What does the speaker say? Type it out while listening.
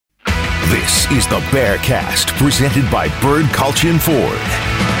This is the Bearcast, presented by Bird Kultgen Ford.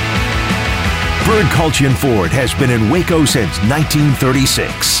 Bird Kultgen Ford has been in Waco since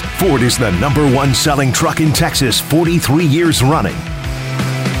 1936. Ford is the #1 selling truck in Texas 43 years running.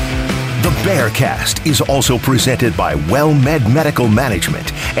 The Bearcast is also presented by WellMed Medical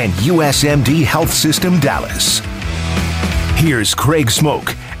Management and USMD Health System Dallas. Here's Craig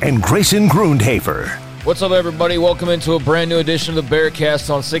Smoke and Grayson Grundhafer. What's up, everybody? Welcome into a brand new edition of the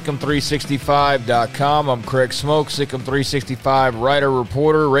Bearcast on SicEm365.com. I'm Craig Smoke, SicEm365 writer,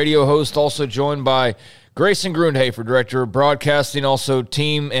 reporter, radio host, also joined by Grayson Grundhafer, director of broadcasting, also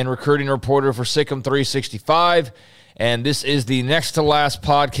team and recruiting reporter for SicEm365. And this is the next to last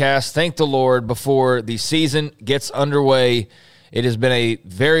podcast, thank the Lord, before the season gets underway. It has been a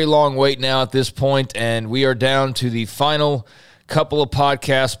very long wait now at this point, and we are down to the final couple of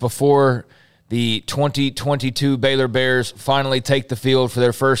podcasts before the 2022 Baylor Bears finally take the field for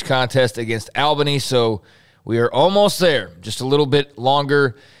their first contest against Albany. So we are almost there, just a little bit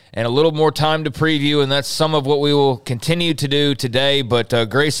longer and a little more time to preview, and that's some of what we will continue to do today. But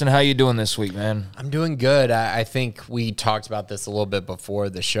Grayson, how you doing this week, man? I'm doing good. I think we talked about this a little bit before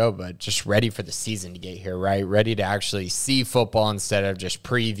the show, but just ready for the season to get here, right? Ready to actually see football instead of just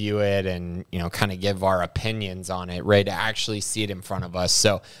preview it and, you know, kind of give our opinions on it, ready to actually see it in front of us.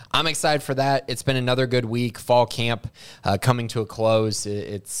 So I'm excited for that. It's been another good week. Fall camp coming to a close.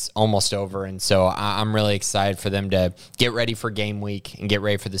 It's almost over, and so I'm really excited for them to get ready for game week and get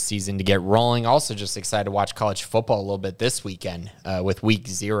ready for the season to get rolling. Also just excited to watch college football a little bit this weekend with week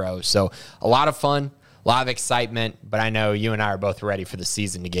 0. So a lot of fun, a lot of excitement, but I know you and I are both ready for the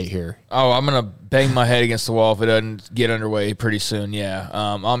season to get here. Oh, I'm going to bang my head against the wall if it doesn't get underway pretty soon, yeah.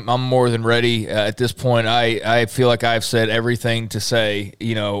 I'm more than ready. At this point, I feel like I've said everything to say,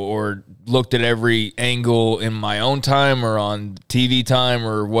 you know, or looked at every angle in my own time or on TV time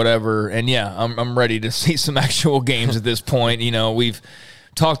or whatever. And, yeah, I'm ready to see some actual games at this point. You know, we've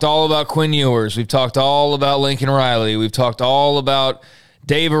talked all about Quinn Ewers. We've talked all about Lincoln Riley. We've talked all about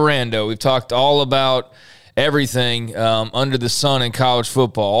Dave Aranda. We've talked all about everything under the sun in college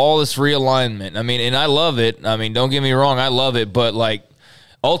football, all this realignment. I mean, and I love it. I mean, don't get me wrong, I love it. But, like,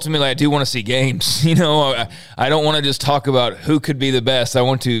 ultimately I do want to see games. You know, I don't want to just talk about who could be the best. I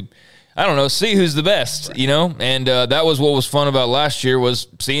want to, I don't know, see who's the best, you know? And that was what was fun about last year, was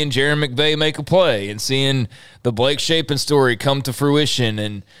seeing Jerry McVay make a play and seeing the Blake Shapen story come to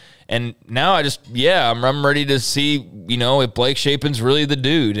fruition. And now I just, I'm ready to see, you know, if Blake Shapen's really the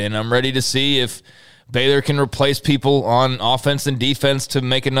dude. And I'm ready to see if Baylor can replace people on offense and defense to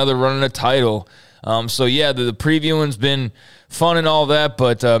make another run at a title. The previewing's been fun and all that,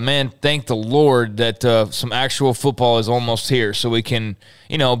 but, man, thank the Lord that some actual football is almost here so we can,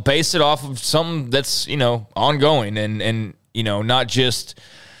 you know, base it off of something that's, you know, ongoing and you know, not just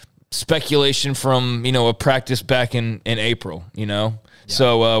speculation from, you know, a practice back in April, you know. Yeah.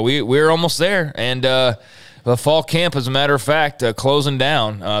 So we're almost there, and the fall camp, as a matter of fact, closing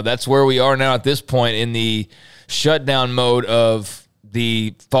down. That's where we are now at this point in the shutdown mode of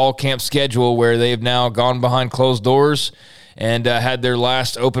the fall camp schedule, where they've now gone behind closed doors and had their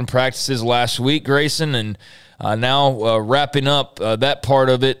last open practices last week, Grayson, and now wrapping up that part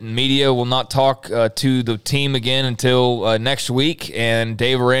of it. Media will not talk to the team again until next week, and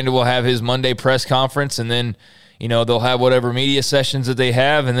Dave Aranda will have his Monday press conference, and then, you know, they'll have whatever media sessions that they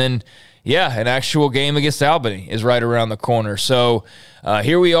have, and then, yeah, an actual game against Albany is right around the corner. So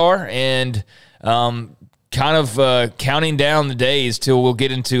here we are, and kind of counting down the days till we'll get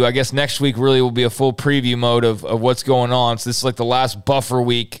into, I guess next week really will be a full preview mode of what's going on. So this is like the last buffer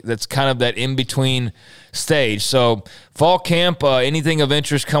week that's kind of that in-between stage. So fall camp, anything of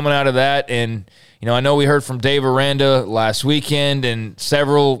interest coming out of that. And, you know, I know we heard from Dave Aranda last weekend, and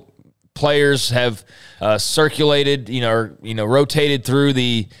several players have circulated, rotated through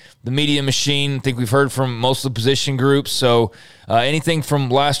the media machine. I think we've heard from most of the position groups. So anything from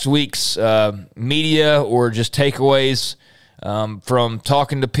last week's media or just takeaways from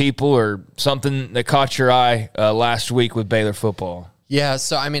talking to people or something that caught your eye last week with Baylor football? Yeah,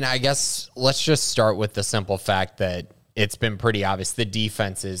 so, I mean, I guess let's just start with the simple fact that it's been pretty obvious the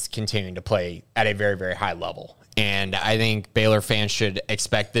defense is continuing to play at a very, very high level. And I think Baylor fans should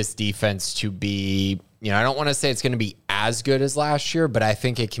expect this defense to be, you know, I don't want to say it's going to be as good as last year, but I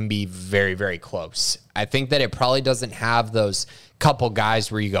think it can be very, very close. I think that it probably doesn't have those couple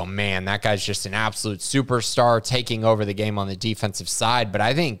guys where you go, man, that guy's just an absolute superstar taking over the game on the defensive side. But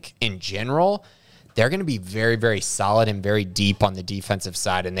I think in general, they're going to be very, very solid and very deep on the defensive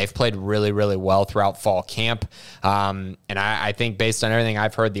side, and they've played really, really well throughout fall camp. And I think based on everything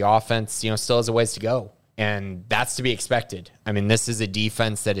I've heard, the offense, you know, still has a ways to go. And that's to be expected. I mean, this is a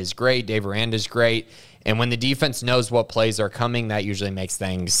defense that is great. Dave Aranda's great. And when the defense knows what plays are coming, that usually makes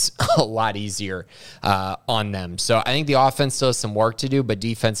things a lot easier on them. So I think the offense still has some work to do, but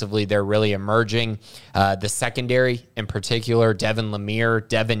defensively, they're really emerging. The secondary, in particular, Devin Lemire,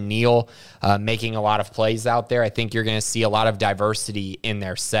 Devin Neal, making a lot of plays out there. I think you're going to see a lot of diversity in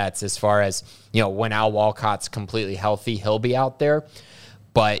their sets as far as, when Al Walcott's completely healthy, he'll be out there.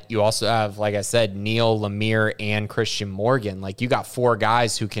 But you also have, like I said, Neal, Lemire, and Christian Morgan. Like, you got 4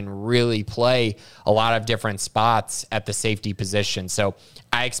 guys who can really play a lot of different spots at the safety position. So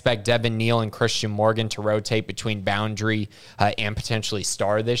I expect Devin Neal and Christian Morgan to rotate between boundary and potentially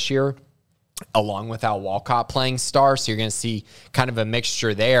star this year, along with Al Walcott playing star. So you're going to see kind of a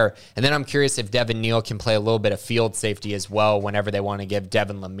mixture there. And then I'm curious if Devin Neal can play a little bit of field safety as well whenever they want to give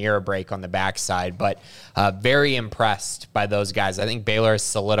Devin Lemire a break on the backside. But very impressed by those guys. I think Baylor has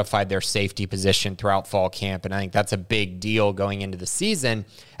solidified their safety position throughout fall camp, and I think that's a big deal going into the season,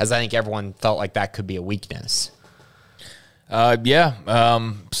 as I think everyone felt like that could be a weakness.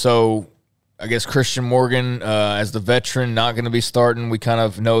 So I guess Christian Morgan, as the veteran, not going to be starting. We kind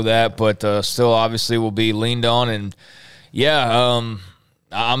of know that, but still obviously will be leaned on. And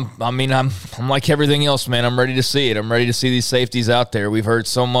I'm like everything else, man. I'm ready to see it. I'm ready to see these safeties out there. We've heard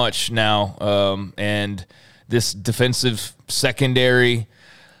so much now, and this defensive secondary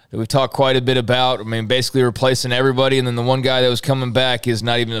that we've talked quite a bit about. I mean, basically replacing everybody, and then the one guy that was coming back is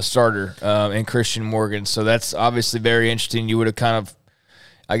not even a starter, in Christian Morgan. So that's obviously very interesting. You would have kind of,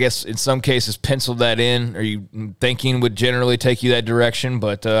 I guess, in some cases, penciled that in, or you thinking would generally take you that direction,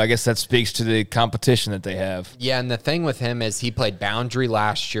 but I guess that speaks to the competition that they have. Yeah, and the thing with him is he played boundary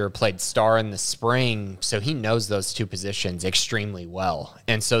last year, played star in the spring, so he knows those 2 positions extremely well.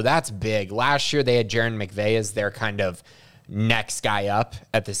 And so that's big. Last year, they had Jaron McVay as their kind of next guy up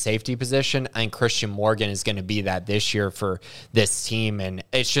at the safety position. I think Christian Morgan is going to be that this year for this team, and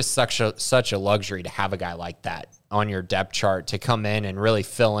it's just such a luxury to have a guy like that on your depth chart to come in and really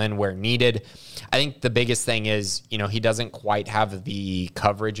fill in where needed. I think the biggest thing is, he doesn't quite have the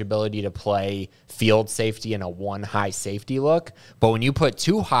coverage ability to play field safety in a 1 high safety look, but when you put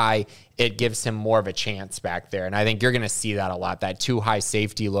 2 high, it gives him more of a chance back there. And I think you're going to see that a lot, that 2 high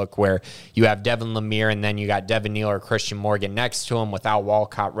safety look where you have Devin Lemire and then you got Devin Neal or Christian Morgan next to him without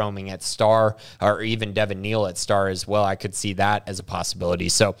Walcott roaming at star, or even Devin Neal at star as well. I could see that as a possibility.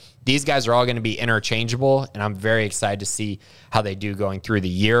 So these guys are all going to be interchangeable, and I'm very excited to see how they do going through the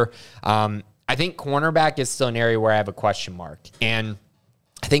year. I think cornerback is still an area where I have a question mark, and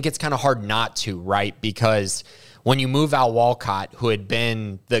I think it's kind of hard not to, right? Because when you move Al Walcott, who had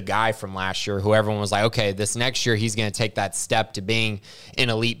been the guy from last year, who everyone was like, okay, this next year he's going to take that step to being an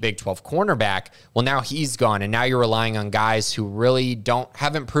elite Big 12 cornerback. Well, now he's gone, and now you're relying on guys who really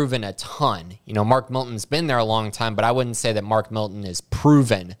haven't proven a ton. Mark Milton's been there a long time, but I wouldn't say that Mark Milton is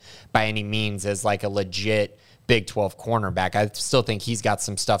proven by any means as like a legit Big 12 cornerback. I still think he's got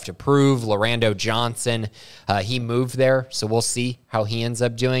some stuff to prove. Lorando Johnson, he moved there, so we'll see how he ends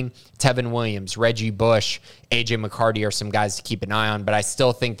up doing. Tevin Williams, Reggie Bush, AJ McCarty are some guys to keep an eye on, but I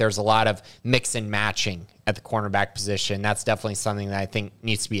still think there's a lot of mix and matching at the cornerback position. That's definitely something that I think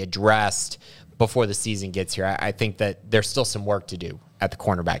needs to be addressed before the season gets here. I think that there's still some work to do at the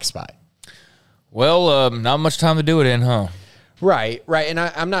cornerback spot. Well, not much time to do it in, huh? Right. And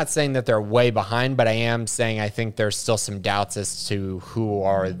I'm not saying that they're way behind, but I am saying I think there's still some doubts as to who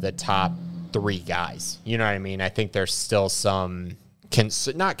are the top 3 guys. You know what I mean? I think there's still some,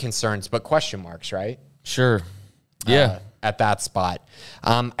 not concerns, but question marks, right? Sure. Yeah. At that spot.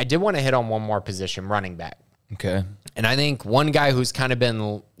 I did want to hit on one more position, running back. Okay. And I think one guy who's kind of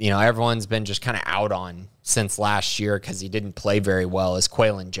been, everyone's been just kind of out on since last year because he didn't play very well is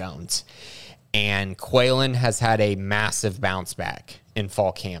Quaylon Jones. And Quaylon has had a massive bounce back in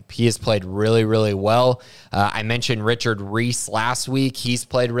fall camp. He has played really, really well. I mentioned Richard Reese last week. He's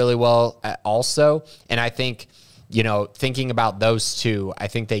played really well also. And I think, thinking about those 2, I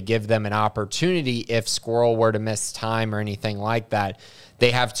think they give them an opportunity if Squirrel were to miss time or anything like that.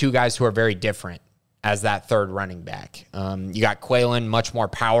 They have 2 guys who are very different as that 3rd running back. You got Quaylon, much more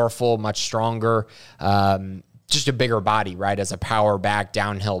powerful, much stronger, just a bigger body, right, as a power back,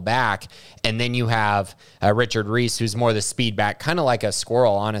 downhill back. And then you have Richard Reese, who's more the speed back, kind of like a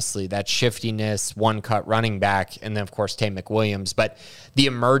Squirrel, honestly, that shiftiness, one-cut running back, and then, of course, Tay McWilliams. But the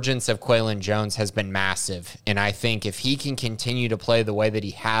emergence of Quaylon Jones has been massive, and I think if he can continue to play the way that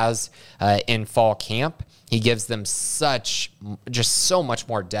he has in fall camp, he gives them just so much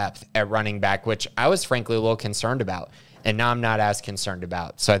more depth at running back, which I was frankly a little concerned about. And now I'm not as concerned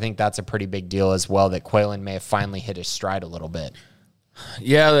about. So I think that's a pretty big deal as well, that Quaylon may have finally hit his stride a little bit.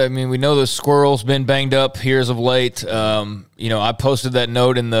 Yeah, I mean, we know the Squirrel's been banged up here as of late. I posted that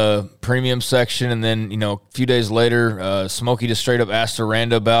note in the premium section, and then, a few days later, Smokey just straight up asked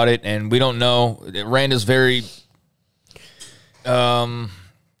Aranda about it, and we don't know. Aranda's very, I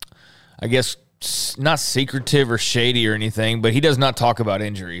guess, not secretive or shady or anything, but he does not talk about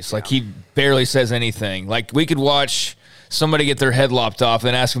injuries. Like, he barely says anything. Like, we could watch somebody get their head lopped off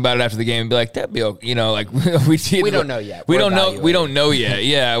and ask him about it after the game and be like, that'd be okay. We don't know yet. We don't know yet.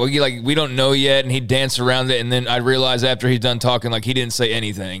 Yeah. We don't know yet. And he'd dance around it. And then I'd realize after he's done talking, like, he didn't say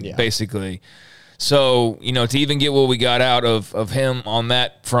anything, basically. So, to even get what we got out of him on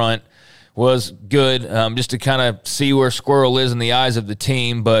that front was good, just to kind of see where Squirrel is in the eyes of the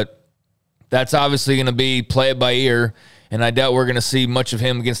team. But that's obviously going to be play it by ear. And I doubt we're going to see much of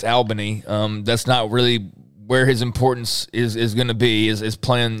him against Albany. That's not really where his importance is going to be, is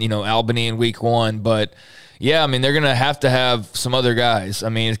playing, Albany in week 1. But, yeah, I mean, they're going to have some other guys. I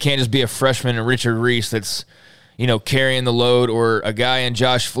mean, it can't just be a freshman and Richard Reese that's, carrying the load, or a guy in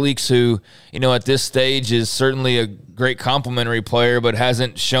Josh Fleeks who, at this stage is certainly a great complimentary player but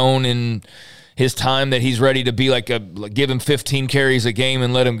hasn't shown in his time that he's ready to be give him 15 carries a game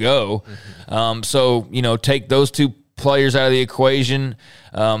and let him go. Mm-hmm. So, take those two players out of the equation,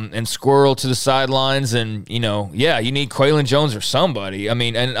 and Squirrel to the sidelines, and you need Quaylon Jones or somebody. I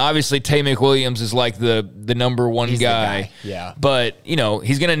mean, and obviously Tay McWilliams is like the number one guy. Yeah. But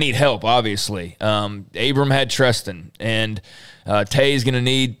he's gonna need help, obviously. Abram had Treston, and Tay's gonna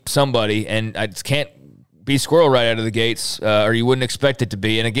need somebody, and I just can't be Squirrel right out of the gates, or you wouldn't expect it to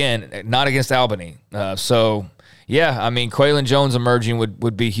be. And again, not against Albany. Yeah, I mean, Quaylon Jones emerging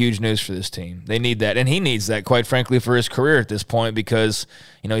would be huge news for this team. They need that, and he needs that, quite frankly, for his career at this point, because,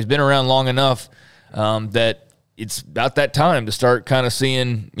 he's been around long enough that it's about that time to start kind of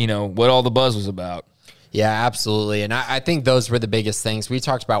seeing, what all the buzz was about. Yeah, absolutely. And I think those were the biggest things. We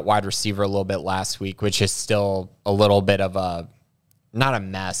talked about wide receiver a little bit last week, which is still a little bit of not a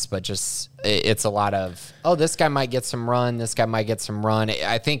mess, but just it's a lot of, this guy might get some run, this guy might get some run.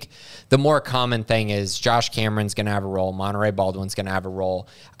 I think the more common thing is Josh Cameron's going to have a role, Monterey Baldwin's going to have a role.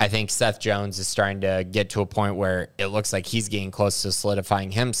 I think Seth Jones is starting to get to a point where it looks like he's getting close to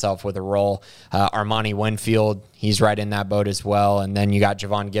solidifying himself with a role. Armani Winfield, he's right in that boat as well. And then you got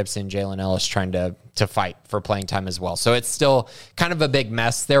Javon Gibson, Jalen Ellis trying to fight for playing time as well. So it's still kind of a big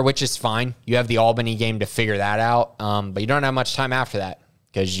mess there, which is fine. You have the Albany game to figure that out, but you don't have much time after that,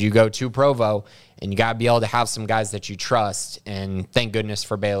 because you go to Provo, and you got to be able to have some guys that you trust. And thank goodness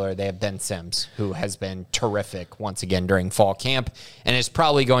for Baylor, they have Ben Sims, who has been terrific once again during fall camp, and is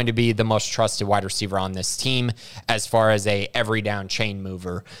probably going to be the most trusted wide receiver on this team as far as a every down chain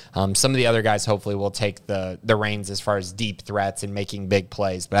mover. Some of the other guys hopefully will take the reins as far as deep threats and making big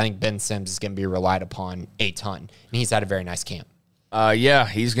plays, but I think Ben Sims is going to be relied upon a ton, and he's had a very nice camp. Yeah,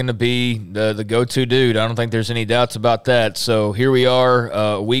 he's going to be the go-to dude. I don't think there's any doubts about that. So here we are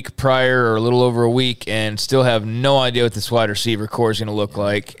a week prior, or a little over a week, and still have no idea what this wide receiver core is going to look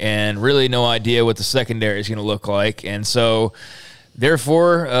like, and really no idea what the secondary is going to look like. And so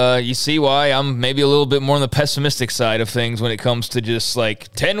therefore, you see why I'm maybe a little bit more on the pessimistic side of things when it comes to just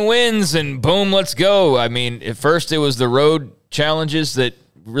 10 wins and boom, let's go. I mean, at first it was the road challenges that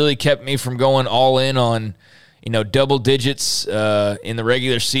really kept me from going all in on double digits in the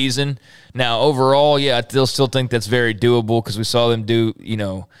regular season. Now, overall, yeah, I still think that's very doable, because we saw them do,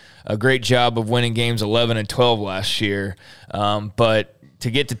 a great job of winning games 11 and 12 last year. But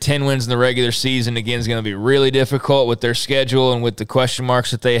to get to 10 wins in the regular season, again, is going to be really difficult with their schedule and with the question marks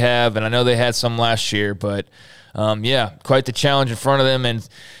that they have. And I know they had some last year, but yeah, quite the challenge in front of them.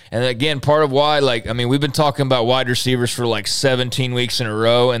 And again, part of why, we've been talking about wide receivers for 17 weeks in a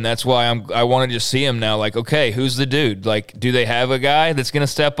row, and that's why I want to just see him now. Okay, who's the dude? Do they have a guy that's going to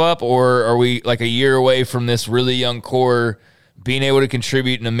step up, or are we a year away from this really young core being able to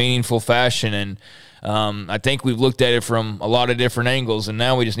contribute in a meaningful fashion? And I think we've looked at it from a lot of different angles, and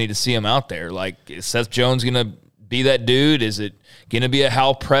now we just need to see him out there. Is Seth Jones going to be that dude? Is it going to be a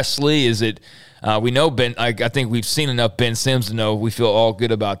Hal Presley? Is it... we know Ben. I think we've seen enough Ben Sims to know we feel all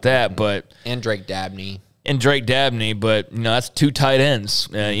good about that. But and Drake Dabney, but that's two tight ends.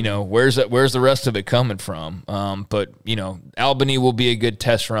 Where's the rest of it coming from? But Albany will be a good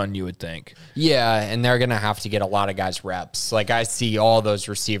test run, you would think. Yeah, and they're gonna have to get a lot of guys reps. I see all those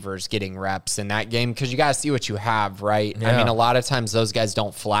receivers getting reps in that game, because you gotta see what you have, right? Yeah. I mean, a lot of times those guys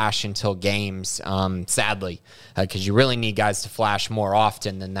don't flash until games, sadly, because you really need guys to flash more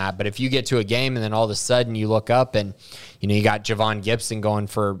often than that. But if you get to a game and then all of a sudden you look up and you got Javon Gibson going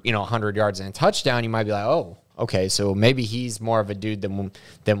for 100 yards and a touchdown, you might be like, oh, okay, so maybe he's more of a dude than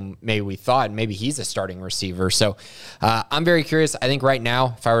maybe we thought, and maybe he's a starting receiver. So I'm very curious. I think right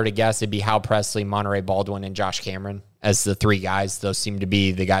now, if I were to guess, it'd be Hal Presley, Monterey Baldwin, and Josh Cameron as the three guys. Those seem to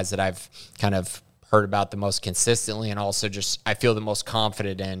be the guys that I've kind of heard about the most consistently, and also just I feel the most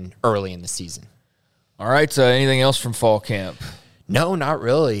confident in early in the season. All right, anything else from fall camp? No, not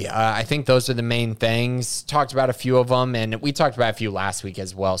really. I think those are the main things. Talked about a few of them, and we talked about a few last week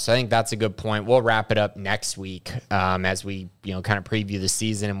as well. So I think that's a good point. We'll wrap it up next week as we, kind of preview the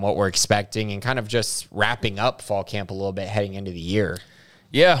season and what we're expecting, and kind of just wrapping up fall camp a little bit heading into the year.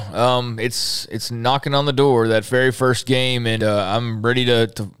 Yeah, it's knocking on the door, that very first game, and I'm ready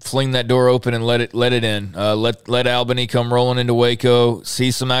to fling that door open and let it in. Let Albany come rolling into Waco,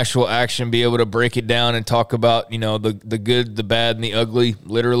 see some actual action, be able to break it down and talk about the good, the bad, and the ugly,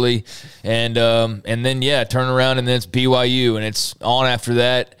 literally, and then turn around and then it's BYU and it's on after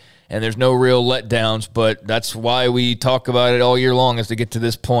that. And there's no real letdowns, but that's why we talk about it all year long, is to get to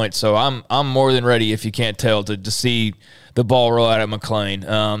this point. So I'm more than ready, if you can't tell, to see the ball roll out at McLean.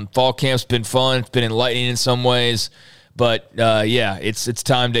 Fall camp's been fun. It's been enlightening in some ways. But, it's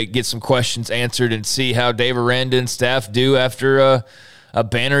time to get some questions answered and see how Dave Aranda and staff do after a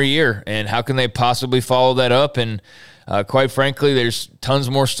banner year, and how can they possibly follow that up. And quite frankly, there's tons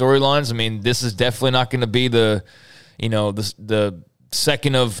more storylines. I mean, this is definitely not going to be the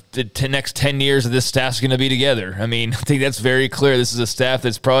second of the next 10 years of this staff's going to be together. I mean, I think that's very clear. This is a staff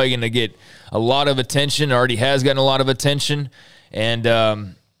that's probably going to get a lot of attention, already has gotten a lot of attention. And,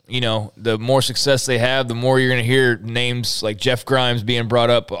 the more success they have, the more you're going to hear names like Jeff Grimes being brought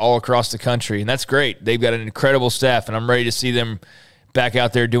up all across the country. And that's great. They've got an incredible staff, and I'm ready to see them back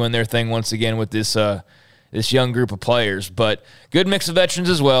out there doing their thing once again with this young group of players. But good mix of veterans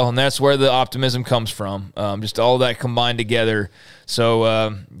as well, and that's where the optimism comes from. Just all that combined together.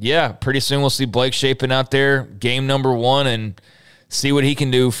 So, pretty soon we'll see Blake Shapen out there, game number 1, and see what he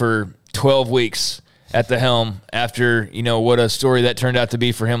can do for 12 weeks at the helm after, what a story that turned out to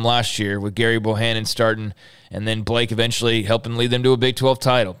be for him last year with Gary Bohannon starting, and then Blake eventually helping lead them to a Big 12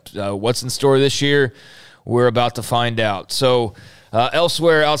 title. What's in store this year? We're about to find out. So,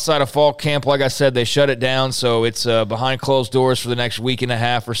 elsewhere outside of fall camp, like I said, they shut it down, so it's behind closed doors for the next week and a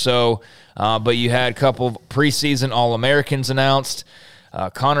half or so. But you had a couple of preseason All-Americans announced,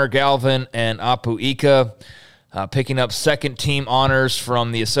 Connor Galvin and Apu Ika, picking up second-team honors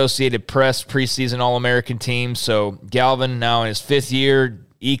from the Associated Press preseason All-American team. So Galvin now in his 5th year,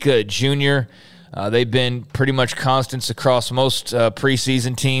 Ika a junior. They've been pretty much constants across most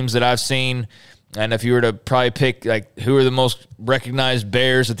preseason teams that I've seen. And if you were to probably pick, who are the most recognized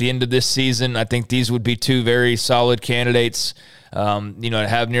Bears at the end of this season, I think these would be two very solid candidates, to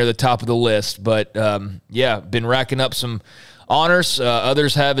have near the top of the list. But, been racking up some honors.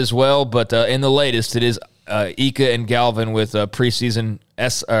 Others have as well. But in the latest, it is Ika and Galvin with preseason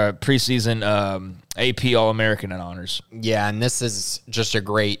AP All-American and honors. Yeah, and this is just a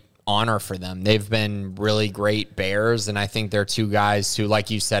great honor for them. They've been really great Bears, and I think they're two guys who, like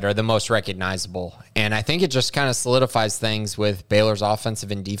you said, are the most recognizable. And I think it just kind of solidifies things with Baylor's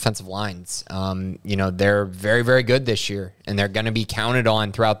offensive and defensive lines. They're very, very good this year, and they're going to be counted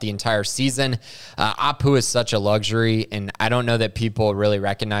on throughout the entire season. Apu is such a luxury, and I don't know that people really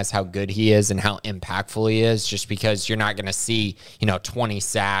recognize how good he is and how impactful he is, just because you're not going to see, 20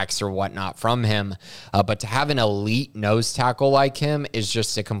 sacks or whatnot from him. But to have an elite nose tackle like him is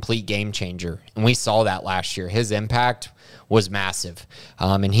just a complete game changer. And we saw that last year. His impact was massive.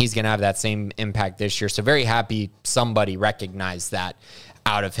 And he's going to have that same impact this year. So very happy somebody recognized that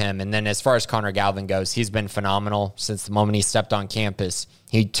out of him. And then as far as Connor Galvin goes, he's been phenomenal since the moment he stepped on campus.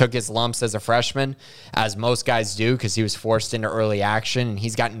 He took his lumps as a freshman, as most guys do, because he was forced into early action, and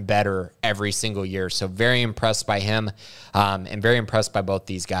he's gotten better every single year. So very impressed by him, and very impressed by both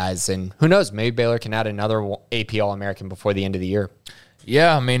these guys. And who knows, maybe Baylor can add another AP All-American before the end of the year.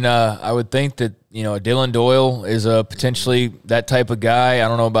 Yeah, I mean, I would think that, Dylan Doyle is potentially that type of guy. I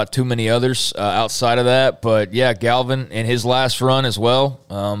don't know about too many others outside of that. But, yeah, Galvin in his last run as well.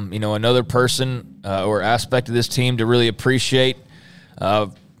 Another person or aspect of this team to really appreciate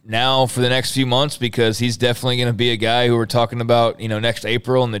now for the next few months, because he's definitely going to be a guy who we're talking about, next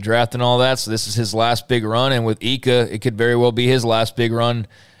April in the draft and all that. So this is his last big run. And with Ika, it could very well be his last big run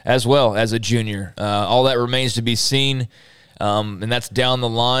as well as a junior. All that remains to be seen. And that's down the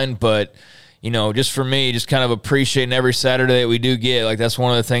line, but just for me, just kind of appreciating every Saturday that we do get. Like, that's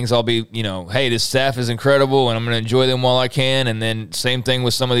one of the things I'll be, hey, this staff is incredible, and I'm going to enjoy them while I can. And then same thing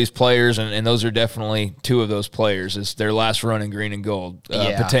with some of these players, and those are definitely two of those players. It's their last run in green and gold,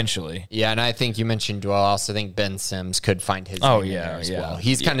 potentially. Yeah, and I think you mentioned Dwell. I also think Ben Sims could find his name in there as well.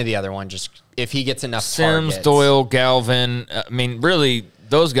 He's kind of the other one, just if he gets enough Sims, targets. Doyle, Galvin. I mean, really,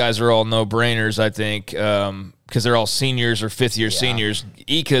 those guys are all no-brainers, I think, because they're all seniors or fifth-year seniors.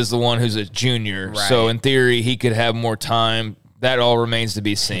 Ika is the one who's a junior, right. So in theory, he could have more time. That all remains to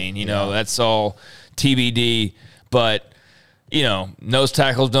be seen. That's all TBD. But, nose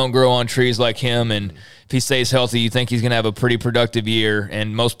tackles don't grow on trees like him, and if he stays healthy, you think he's going to have a pretty productive year,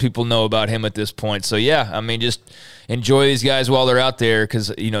 and most people know about him at this point. So, just enjoy these guys while they're out there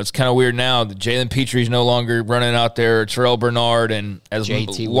because, it's kind of weird now that Jalen Petrie's no longer running out there, Terrell Bernard, and as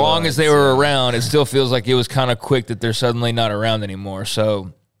long as they were around, it still feels like it was kind of quick that they're suddenly not around anymore.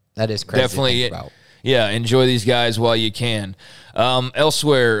 So that is crazy definitely, to think about. Yeah, enjoy these guys while you can.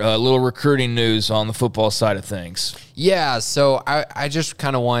 Elsewhere, a little recruiting news on the football side of things. Yeah, so I just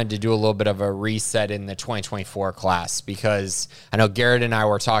kind of wanted to do a little bit of a reset in the 2024 class because I know Garrett and I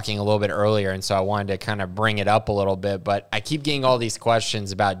were talking a little bit earlier, and so I wanted to kind of bring it up a little bit, but I keep getting all these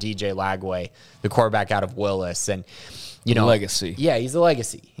questions about DJ Lagway, the quarterback out of Willis, and legacy. Yeah, he's a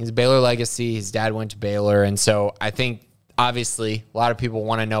legacy. He's a Baylor legacy. His dad went to Baylor, and so I think obviously a lot of people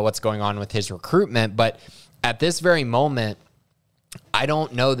want to know what's going on with his recruitment, but at this very moment, I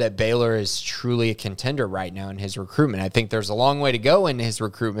don't know that Baylor is truly a contender right now in his recruitment. I think there's a long way to go in his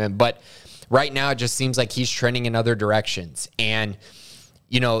recruitment, but right now it just seems like he's trending in other directions. And,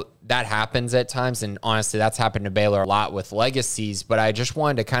 that happens at times, and honestly, that's happened to Baylor a lot with legacies, but I just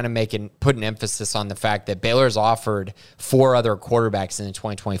wanted to kind of put an emphasis on the fact that Baylor's offered 4 other quarterbacks in the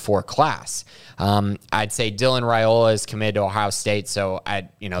 2024 class. I'd say Dylan Raiola is committed to Ohio State, so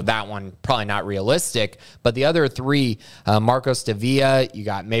that one probably not realistic, but the other 3, Marcos Davia, you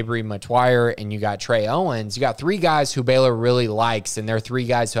got Mabry Matwire, and you got Trey Owens. You got 3 guys who Baylor really likes, and they're 3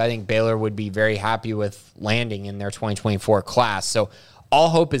 guys who I think Baylor would be very happy with landing in their 2024 class. So all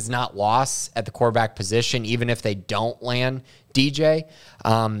hope is not lost at the quarterback position, even if they don't land DJ.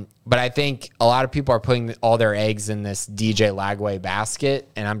 But I think a lot of people are putting all their eggs in this DJ Lagway basket,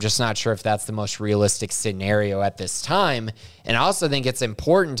 and I'm just not sure if that's the most realistic scenario at this time. And I also think it's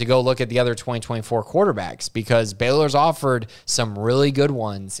important to go look at the other 2024 quarterbacks because Baylor's offered some really good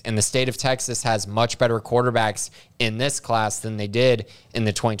ones, and the state of Texas has much better quarterbacks in this class than they did in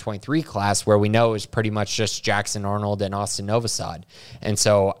the 2023 class, where we know is pretty much just Jackson Arnold and Austin Novosad. And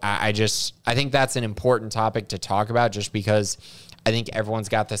so I think that's an important topic to talk about just because I think everyone's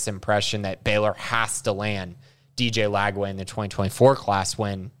got this impression that Baylor has to land DJ Lagway in the 2024 class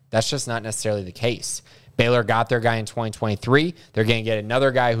when that's just not necessarily the case. Baylor got their guy in 2023. They're going to get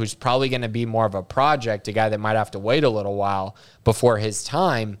another guy who's probably going to be more of a project, a guy that might have to wait a little while before his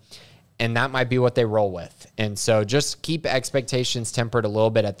time, and that might be what they roll with. And so just keep expectations tempered a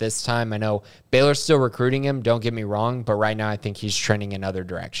little bit at this time. I know Baylor's still recruiting him, don't get me wrong, but right now I think he's trending in other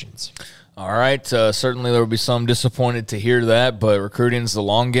directions. All right. Certainly there will be some disappointed to hear that, but recruiting's the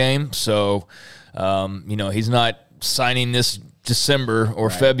long game. So, he's not signing this December or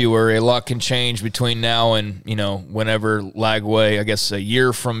February. A lot can change between now and, whenever Lagway, I guess a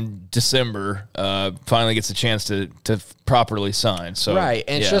year from December, finally gets a chance to properly sign. So, right.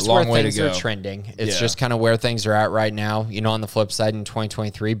 And it's just where things are trending. It's just kind of where things are at right now. On the flip side, in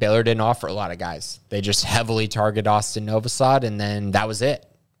 2023, Baylor didn't offer a lot of guys. They just heavily targeted Austin Novosad, and then that was it.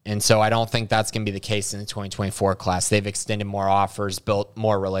 And so I don't think that's going to be the case in the 2024 class. They've extended more offers, built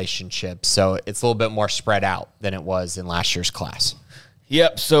more relationships. So it's a little bit more spread out than it was in last year's class.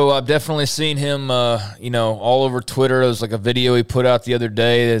 Yep. So I've definitely seen him, all over Twitter. There was like a video he put out the other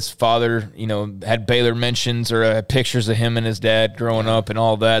day. His father, had Baylor mentions or had pictures of him and his dad growing up and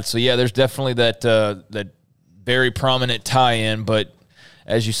all that. So, yeah, there's definitely that very prominent tie-in. But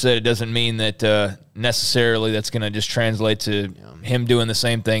as you said, it doesn't mean that necessarily that's going to just translate to him doing the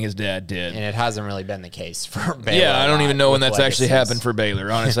same thing his dad did. And it hasn't really been the case for Baylor. Yeah, I don't even know when that's actually happened for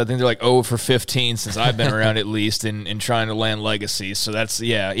Baylor. Honestly, I think they're like 0 for 15 since I've been around at least in trying to land legacies. So that's,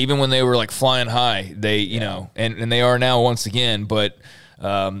 even when they were like flying high, they, and they are now once again, but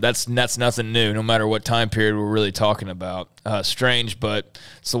that's nothing new, no matter what time period we're really talking about. Strange, but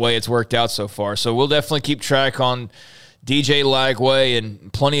it's the way it's worked out so far. So we'll definitely keep track on DJ Lagway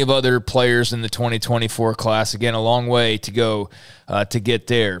and plenty of other players in the 2024 class. Again, a long way to go to get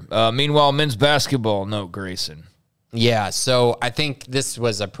there. Meanwhile, men's basketball, no, Grayson. Yeah, so I think this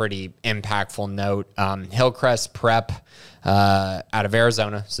was a pretty impactful note. Hillcrest Prep out of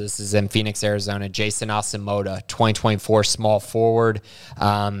Arizona. So this is in Phoenix, Arizona. Jason Asamoah, 2024 small forward.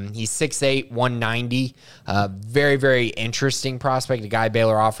 He's 6'8", 190. Very, very interesting prospect. A guy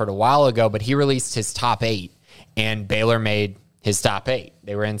Baylor offered a while ago, but he released his top 8, and Baylor made his top 8.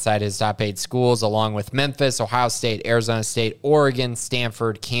 They were inside his top 8 schools, along with Memphis, Ohio State, Arizona State, Oregon,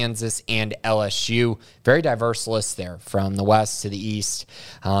 Stanford, Kansas, and LSU. Very diverse list there from the West to the East.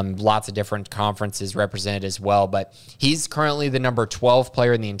 Lots of different conferences represented as well. But he's currently the number 12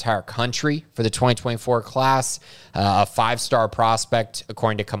 player in the entire country for the 2024 class, a 5-star prospect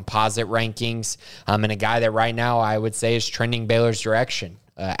according to composite rankings, and a guy that right now I would say is trending Baylor's direction.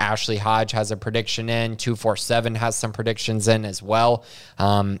 Ashley Hodge has a prediction in. 247 has some predictions in as well.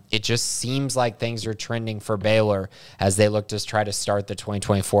 It just seems like things are trending for Baylor as they look to try to start the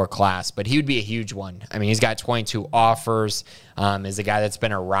 2024 class. But he would be a huge one. I mean, he's got 22 offers, is a guy that's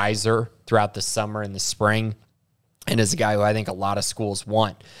been a riser throughout the summer and the spring, and is a guy who I think a lot of schools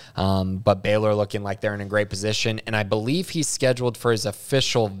want. But Baylor looking like they're in a great position. And I believe he's scheduled for his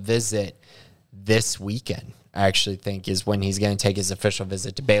official visit this weekend. I actually think is when he's going to take his official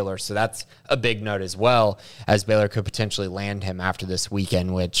visit to Baylor. So that's a big note as well, as Baylor could potentially land him after this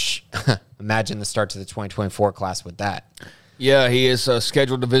weekend, which imagine the start to the 2024 class with that. Yeah, he is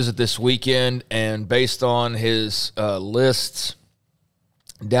scheduled to visit this weekend, and based on his lists,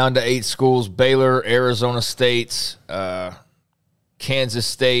 down to 8 schools: Baylor, Arizona State, Kansas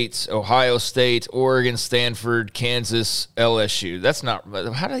State, Ohio State, Oregon, Stanford, Kansas, LSU. That's not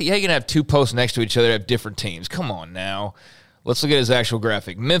 – how you going to have 2 posts next to each other that have different teams? Come on now. Let's look at his actual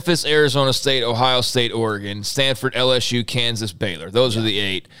graphic. Memphis, Arizona State, Ohio State, Oregon, Stanford, LSU, Kansas, Baylor. Those are the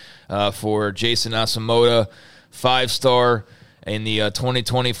 8 for Jason Asamoah, 5-star in the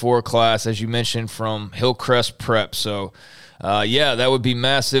 2024 class, as you mentioned, from Hillcrest Prep. So, yeah, that would be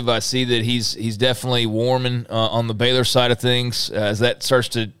massive. I see that he's definitely warming on the Baylor side of things as that starts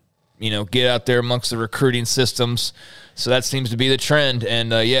to, get out there amongst the recruiting systems. So that seems to be the trend.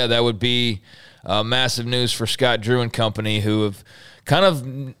 And, yeah, that would be massive news for Scott Drew and company, who have kind of,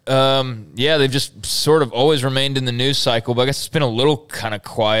 they've just sort of always remained in the news cycle. But I guess it's been a little kind of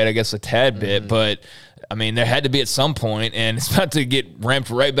quiet, I guess a tad bit. But, I mean, there had to be at some point, and it's about to get ramped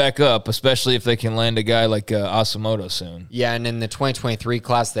right back up, especially if they can land a guy like Asamoah soon. Yeah, and in the 2023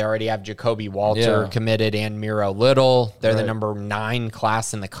 class, they already have Jacoby Walter committed and Miro Little. They're the number 9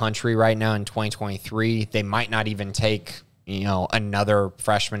 class in the country right now in 2023. They might not even take another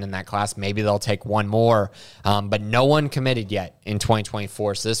freshman in that class. Maybe they'll take one more, but no one committed yet in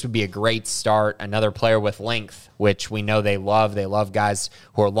 2024. So this would be a great start. Another player with length, which we know they love. They love guys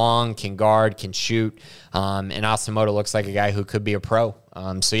who are long, can guard, can shoot. And Asamoah looks like a guy who could be a pro.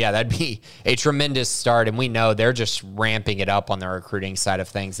 So, yeah, that'd be a tremendous start. And we know they're just ramping it up on the recruiting side of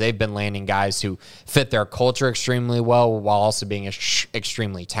things. They've been landing guys who fit their culture extremely well while also being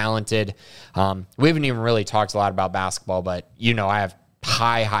extremely talented. We haven't even really talked a lot about basketball, but, I have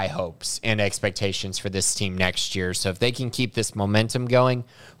high hopes and expectations for this team next year. So if they can keep this momentum going,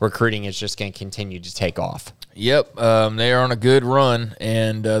 recruiting is just going to continue to take off. Yep, they are on a good run.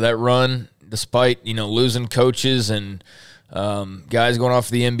 And that run, despite, losing coaches and guys going off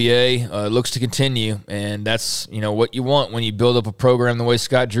the NBA, looks to continue, and that's what you want when you build up a program the way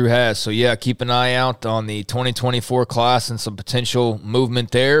Scott Drew has. So yeah, keep an eye out on the 2024 class and some potential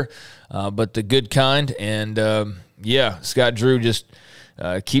movement there, but the good kind. And Scott Drew just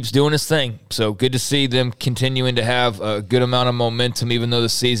keeps doing his thing. So good to see them continuing to have a good amount of momentum, even though the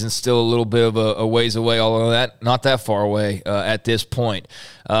season's still a little bit of a ways away, although that not that far away at this point.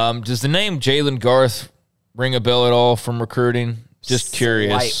 Does the name Jalen Garth ring a bell at all from recruiting? Just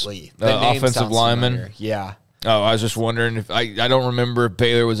curious. Slightly. Offensive lineman. Familiar. Yeah. Oh, I was just wondering if I don't remember if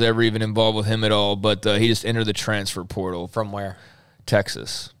Baylor was ever even involved with him at all, but he just entered the transfer portal. From where?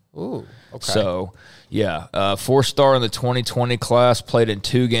 Texas. Ooh, okay. So, yeah, 4-star in the 2020 class, played in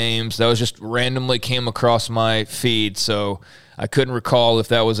 2 games. That was just randomly came across my feed, so I couldn't recall if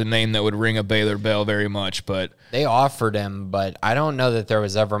that was a name that would ring a Baylor bell very much, but they offered him, but I don't know that there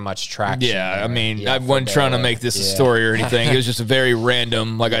was ever much traction. Yeah, there. I mean, I wasn't trying to make this a story or anything. It was just a very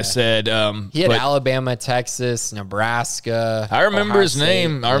random, like I said. He had Alabama, Texas, Nebraska. I remember Ohio his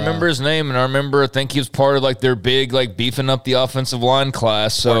name. State. I remember his name, and I think he was part of their big beefing up the offensive line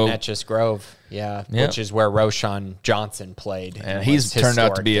class. So Cornetchus Grove. Yeah, which is where Roshan Johnson played. And he's turned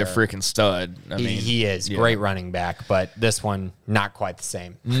out to be a freaking stud. He is. Great running back, but this one, not quite the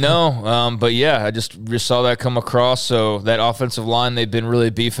same. No, but yeah, I just saw that come across. So that offensive line, they've been really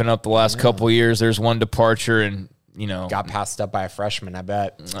beefing up the last couple years. There's one departure, and got passed up by a freshman, I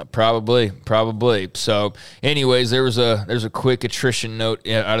bet. Probably. So, anyways, there's a quick attrition note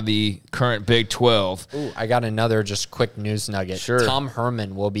out of the current Big 12. Ooh, I got another just quick news nugget. Sure. Tom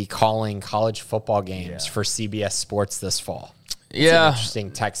Herman will be calling college football games for CBS Sports this fall. It's Yeah. an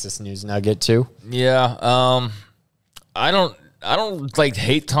interesting Texas news nugget too. Yeah. I don't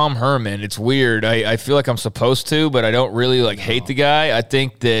hate Tom Herman. It's weird. I feel like I'm supposed to, but I don't really hate the guy. I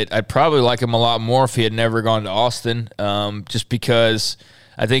think that I'd probably like him a lot more if he had never gone to Austin, just because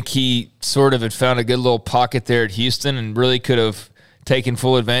I think he sort of had found a good little pocket there at Houston and really could have taken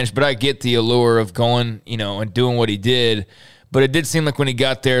full advantage. But I get the allure of going, and doing what he did. But it did seem like when he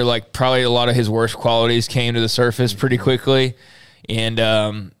got there, probably a lot of his worst qualities came to the surface pretty quickly. And,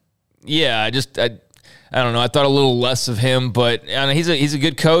 I don't know. I thought a little less of him, but he's a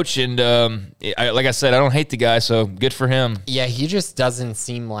good coach, and like I said, I don't hate the guy, so good for him. Yeah, he just doesn't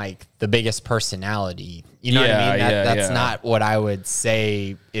seem like the biggest personality. You know what I mean? That's not what I would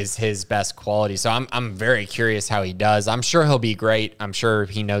say is his best quality. So I'm very curious how he does. I'm sure he'll be great. I'm sure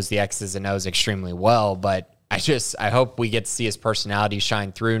he knows the X's and O's extremely well, but I hope we get to see his personality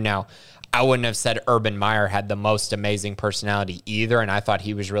shine through. Now, I wouldn't have said Urban Meyer had the most amazing personality either, and I thought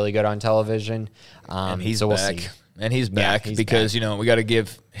he was really good on television. And he's so back. We'll see. And he's back because we got to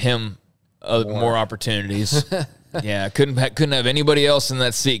give him more opportunities. Yeah, couldn't have anybody else in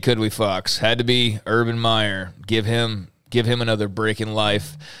that seat, could we, Fox? Had to be Urban Meyer. Give him another break in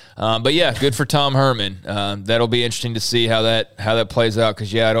life. But yeah, good for Tom Herman. That'll be interesting to see how that plays out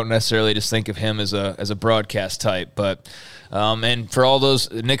because I don't necessarily just think of him as a broadcast type, but. And for all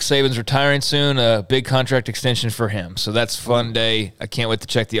those, Nick Saban's retiring soon, a big contract extension for him. So that's a fun day. I can't wait to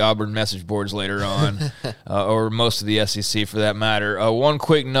check the Auburn message boards later on, or most of the SEC for that matter. One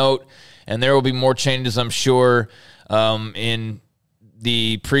quick note, and there will be more changes, I'm sure, in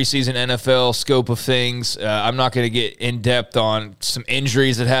the preseason NFL scope of things. I'm not going to get in-depth on some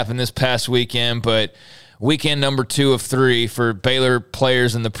injuries that happened this past weekend, but weekend number 2 of 3 for Baylor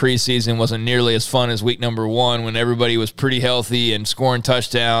players in the preseason wasn't nearly as fun as week number 1 when everybody was pretty healthy and scoring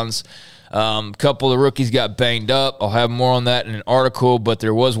touchdowns. A couple of rookies got banged up. I'll have more on that in an article, but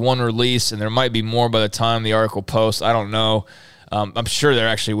there was one release, and there might be more by the time the article posts. I don't know. I'm sure there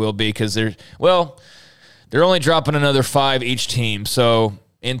actually will be because they're only dropping another 5 each team. So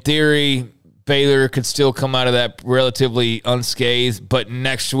in theory, Baylor could still come out of that relatively unscathed, but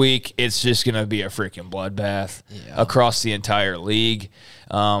next week it's just going to be a freaking bloodbath across the entire league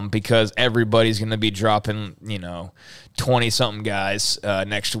because everybody's going to be dropping, 20-something guys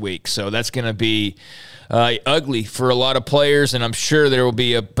next week. So that's going to be ugly for a lot of players, and I'm sure there will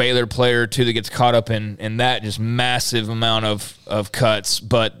be a Baylor player or two that gets caught up in that just massive amount of cuts.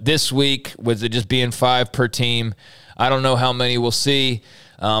 But this week, with it just being 5 per team, I don't know how many we'll see.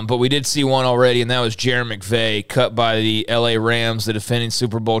 But we did see one already, and that was Jaron McVay, cut by the L.A. Rams, the defending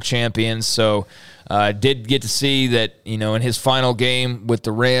Super Bowl champions. So did get to see that, in his final game with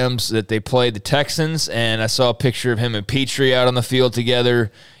the Rams that they played the Texans, and I saw a picture of him and Petrie out on the field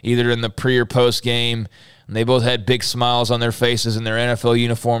together, either in the pre- or post-game. And they both had big smiles on their faces and their NFL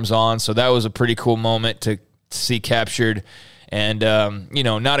uniforms on, so that was a pretty cool moment to see captured. And,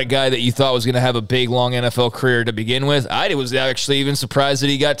 not a guy that you thought was going to have a big, long NFL career to begin with. I was actually even surprised that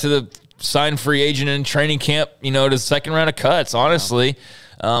he got to the signed free agent in training camp, to the second round of cuts, honestly.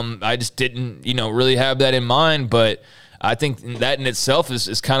 I just didn't, really have that in mind. But I think that in itself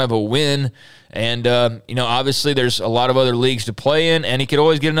is kind of a win. And, obviously there's a lot of other leagues to play in, and he could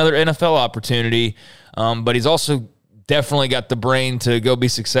always get another NFL opportunity. But he's also definitely got the brain to go be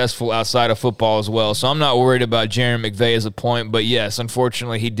successful outside of football as well. So I'm not worried about Jaron McVay as a point. But, yes,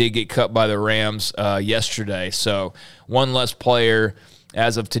 unfortunately, he did get cut by the Rams yesterday. So one less player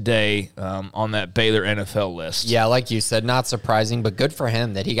as of today on that Baylor NFL list. Yeah, like you said, not surprising, but good for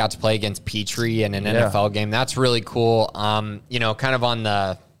him that he got to play against Petrie in an NFL game. That's really cool. Kind of on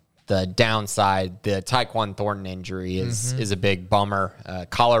the downside, the Tyquan Thornton injury is a big bummer.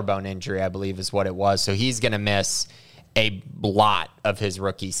 Collarbone injury, I believe, is what it was. So he's going to miss a lot of his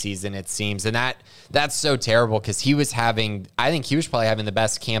rookie season, it seems. And that's so terrible because I think he was probably having the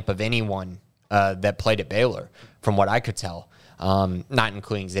best camp of anyone that played at Baylor, from what I could tell. Not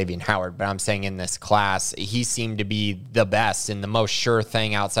including Xavier Howard, but I'm saying in this class, he seemed to be the best and the most sure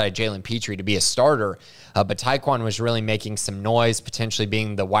thing outside of Jalen Petrie to be a starter. But Tyquan was really making some noise, potentially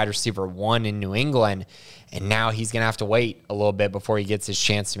being the wide receiver 1 in New England. And now he's going to have to wait a little bit before he gets his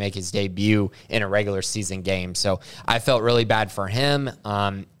chance to make his debut in a regular season game. So I felt really bad for him.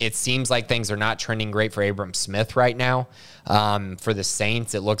 It seems like things are not trending great for Abram Smith right now. For the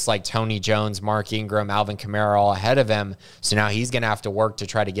Saints, it looks like Tony Jones, Mark Ingram, Alvin Kamara all ahead of him. So now he's going to have to work to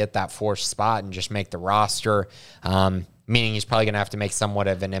try to get that fourth spot and just make the roster. Meaning he's probably going to have to make somewhat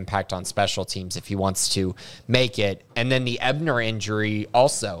of an impact on special teams if he wants to make it. And then the Ebner injury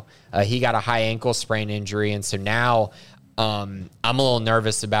also, he got a high ankle sprain injury. And so now I'm a little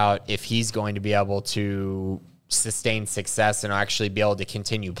nervous about if he's going to be able to sustain success and actually be able to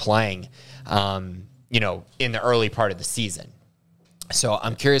continue playing, in the early part of the season. So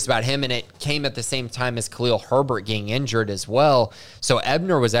I'm curious about him, and it came at the same time as Khalil Herbert getting injured as well. So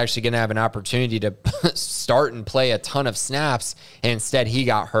Ebner was actually going to have an opportunity to start and play a ton of snaps, and instead he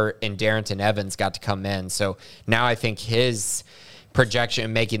got hurt, and Darrington Evans got to come in. So now I think his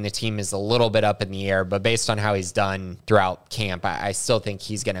projection making the team is a little bit up in the air, but based on how he's done throughout camp, I still think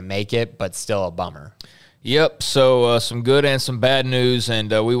he's going to make it, but still a bummer. Yep, so some good and some bad news,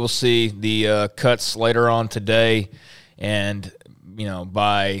 and we will see the cuts later on today, and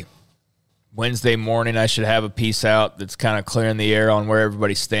by Wednesday morning, I should have a piece out that's kind of clearing the air on where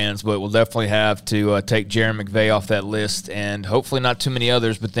everybody stands, but we'll definitely have to take Jeremy McVay off that list, and hopefully not too many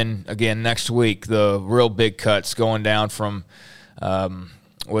others, but then, again, next week, the real big cuts going down from,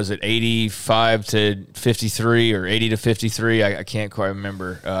 was it 85 to 53 or 80 to 53? I can't quite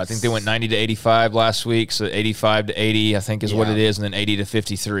remember. I think they went 90 to 85 last week, so 85 to 80 I think is what it is, and then 80 to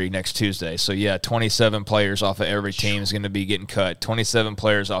 53 next Tuesday. So, 27 players off of every team is going to be getting cut. 27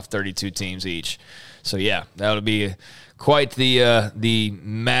 players off 32 teams each. So, that'll be quite the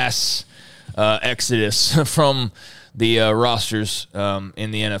mass exodus from the rosters in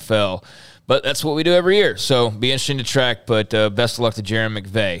the NFL. But that's what we do every year, so be interesting to track, but best of luck to Jeremy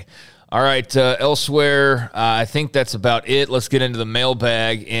McVay. All right, elsewhere, I think that's about it. Let's get into the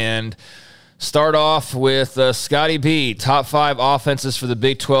mailbag and start off with Scotty B, top 5 offenses for the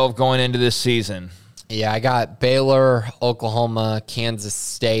Big 12 going into this season. Yeah, I got Baylor, Oklahoma, Kansas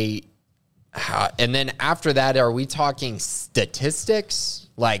State. And then after that, are we talking statistics?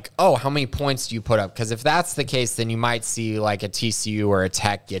 Like, how many points do you put up? Because if that's the case, then you might see like a TCU or a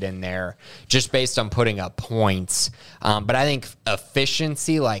Tech get in there just based on putting up points. But I think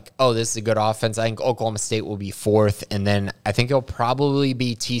efficiency, this is a good offense. I think Oklahoma State will be 4th. And then I think it'll probably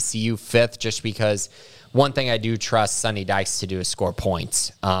be TCU 5th just because one thing I do trust Sonny Dykes to do is score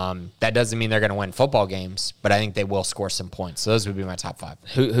points. That doesn't mean they're going to win football games, but I think they will score some points. So those would be my top 5.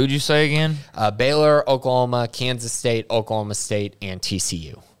 Who'd you say again? Baylor, Oklahoma, Kansas State, Oklahoma State, and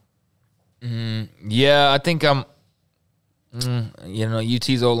TCU. I think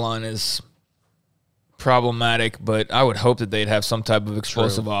UT's O-line is problematic, but I would hope that they'd have some type of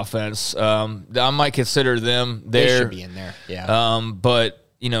explosive offense. I might consider them there. They should be in there, yeah. But,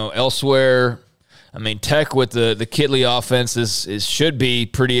 elsewhere, Tech with the Kitley offense should be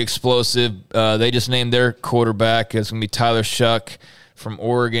pretty explosive. They just named their quarterback. It's going to be Tyler Shuck from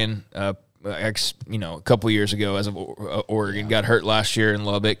Oregon, a couple years ago as of Oregon. Got hurt last year in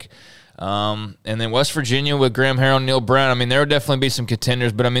Lubbock. And then West Virginia with Graham Harrell and Neil Brown. There would definitely be some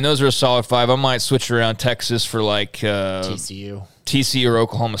contenders, but those are a solid 5. I might switch around Texas for TCU or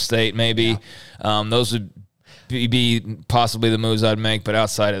Oklahoma State maybe. Yeah. Those would be possibly the moves I'd make, but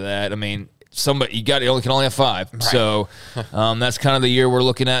outside of that, you can only have 5. Right. So that's kind of the year we're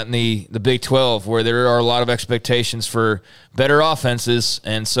looking at in the Big 12, where there are a lot of expectations for better offenses.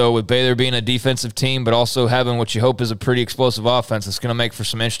 And so with Baylor being a defensive team, but also having what you hope is a pretty explosive offense, it's going to make for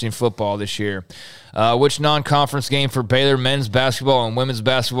some interesting football this year. Which non-conference game for Baylor men's basketball and women's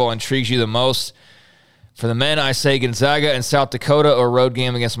basketball intrigues you the most? For the men, I say Gonzaga and South Dakota, or a road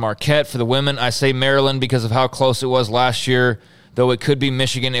game against Marquette. For the women, I say Maryland because of how close it was last year, though it could be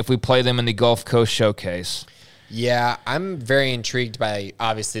Michigan if we play them in the Gulf Coast Showcase. Yeah, I'm very intrigued by,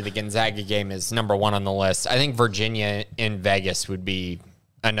 obviously, the Gonzaga game is number 1 on the list. I think Virginia in Vegas would be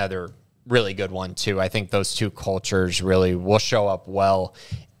another really good one, too. I think those two cultures really will show up well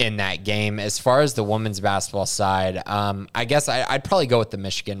in that game. As far as the women's basketball side, I guess I'd probably go with the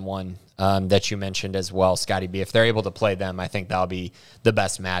Michigan one that you mentioned as well, Scotty B. If they're able to play them, I think that'll be the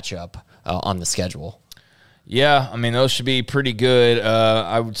best matchup on the schedule. Yeah, those should be pretty good.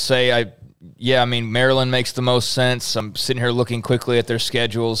 I would say Maryland makes the most sense. I'm sitting here looking quickly at their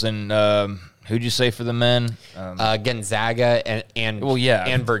schedules, and who'd you say for the men? Gonzaga and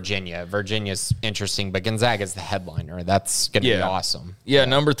Virginia. Virginia's interesting, but Gonzaga's the headliner. That's going to be awesome. Yeah,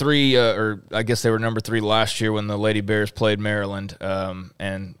 number 3, or I guess they were number 3 last year when the Lady Bears played Maryland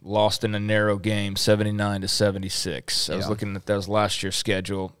and lost in a narrow game, 79 to 76. I was looking at that last year's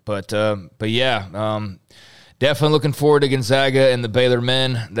schedule, but definitely looking forward to Gonzaga and the Baylor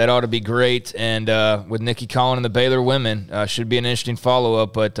men. That ought to be great. And with Nikki Collin and the Baylor women, should be an interesting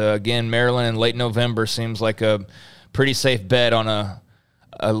follow-up. But, again, Maryland in late November seems like a pretty safe bet on a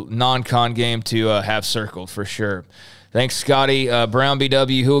non-con game to have circled for sure. Thanks, Scotty. Brown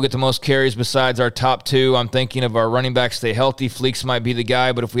BW, who will get the most carries besides our top two? I'm thinking of our running backs stay healthy. Fleeks might be the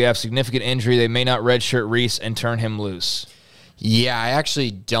guy, but if we have significant injury, they may not redshirt Reese and turn him loose. Yeah, I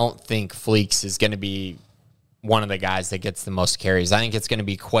actually don't think Fleeks is going to be one of the guys that gets the most carries. I think it's going to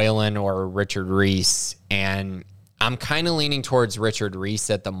be Quaylen or Richard Reese, and I'm kind of leaning towards Richard Reese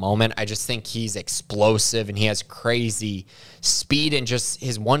at the moment. I just think he's explosive and he has crazy speed, and just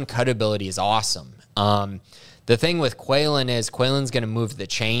his one-cut ability is awesome. The thing with Quaylen is Quaylen's going to move the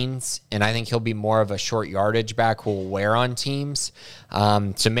chains, and I think he'll be more of a short yardage back who will wear on teams.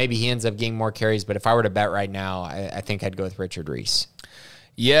 So maybe he ends up getting more carries, but if I were to bet right now, I think I'd go with Richard Reese.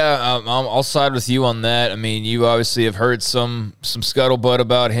 Yeah, I'll side with you on that. I mean, you obviously have heard some scuttlebutt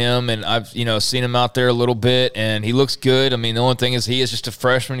about him, and I've seen him out there a little bit, and he looks good. I mean, the only thing is he is just a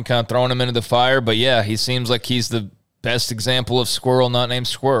freshman, kind of throwing him into the fire. But yeah, he seems like he's the best example of squirrel not named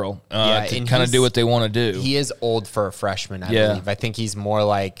squirrel to kind of do what they want to do. He is old for a freshman, I believe. I think he's more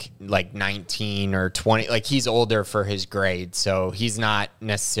like 19 or 20. Like, he's older for his grade, so he's not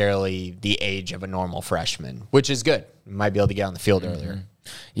necessarily the age of a normal freshman, which is good. Might be able to get on the field earlier.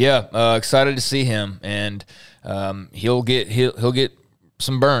 Yeah, excited to see him, and he'll get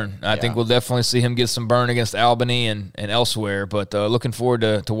some burn. I think we'll definitely see him get some burn against Albany and elsewhere, but looking forward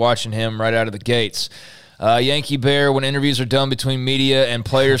to watching him right out of the gates. Yankee Bear, when interviews are done between media and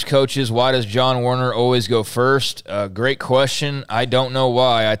players, coaches, why does John Warner always go first? Great question. I don't know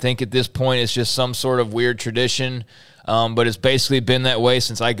why. I think at this point it's just some sort of weird tradition, but it's basically been that way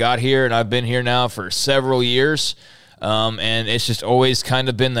since I got here, and I've been here now for several years, and it's just always kind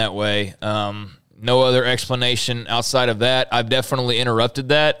of been that way. No other explanation outside of that. I've definitely interrupted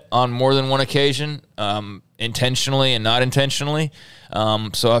that on more than one occasion, intentionally and not intentionally.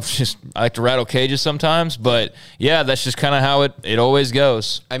 So I like to rattle cages sometimes, but yeah, that's just kind of how it always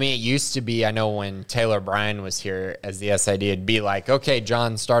goes. I mean, it used to be, I know when Taylor Bryan was here as the SID, it'd be like, okay,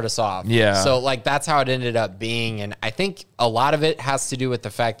 John, start us off. Yeah. So like, that's how it ended up being. And I think a lot of it has to do with the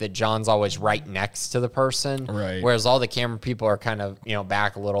fact that John's always right next to the person. Right. Whereas all the camera people are kind of,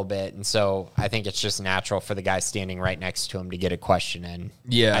 back a little bit. And so I think it's just natural for the guy standing right next to him to get a question in.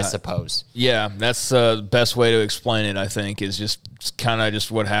 Yeah. I suppose. Yeah. That's the best way to explain it, I think, is just kind of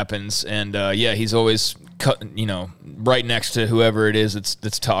just what happens. And he's always right next to whoever it is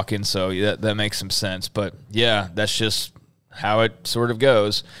that's talking, so that makes some sense. But yeah, that's just how it sort of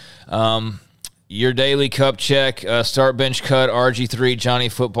goes. Your daily cup check, start, bench, cut, RG3, Johnny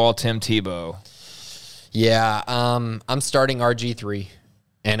Football, Tim Tebow. Yeah, I'm starting RG3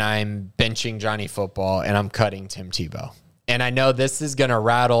 and I'm benching Johnny Football and I'm cutting Tim Tebow. And I know this is going to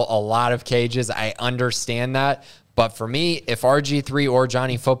rattle a lot of cages. I understand that. But for me, if RG3 or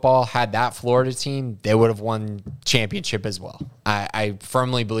Johnny Football had that Florida team, they would have won championship as well. I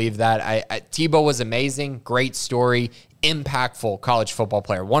firmly believe that. Tebow was amazing, great story, impactful college football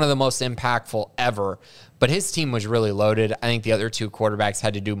player, one of the most impactful ever. But his team was really loaded. I think the other two quarterbacks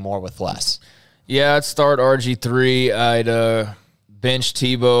had to do more with less. Yeah, I'd start RG3. I'd bench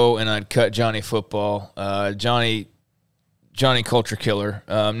Tebow, and I'd cut Johnny Football. Johnny culture killer.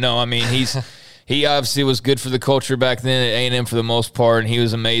 No, I mean, he obviously was good for the culture back then at A&M for the most part, and he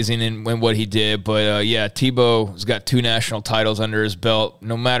was amazing in what he did. But, Tebow's got 2 national titles under his belt.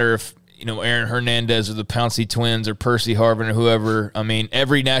 No matter if, Aaron Hernandez or the Pouncey Twins or Percy Harvin or whoever, I mean,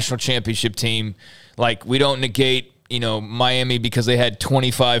 every national championship team, like, we don't negate, Miami because they had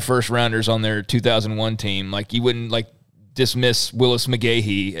 25 first-rounders on their 2001 team. Like, you wouldn't, dismiss Willis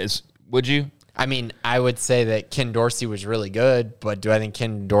McGahee as, would you? I mean, I would say that Ken Dorsey was really good, but do I think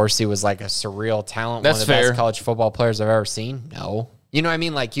Ken Dorsey was like a surreal talent? That's one of the fair. Best college football players I've ever seen? No. You know what I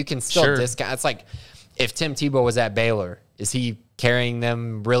mean? Like, you can still discount. It's like if Tim Tebow was at Baylor, is he carrying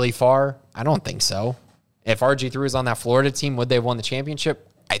them really far? I don't think so. If RG3 was on that Florida team, would they have won the championship?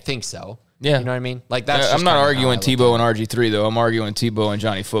 I think so. Yeah. You know what I mean? Like, that's just I'm not kinda arguing how I look Tebow at and RG3, though. I'm arguing Tebow and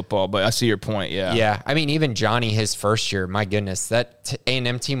Johnny Football, but I see your point, yeah. Yeah, I mean, even Johnny, his first year, my goodness, that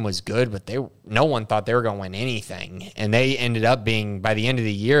A&M team was good, but no one thought they were going to win anything. And they ended up being, by the end of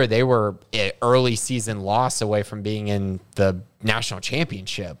the year, they were an early season loss away from being in the national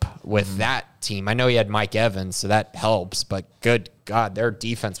championship with that team. I know he had Mike Evans, so that helps, but good God, their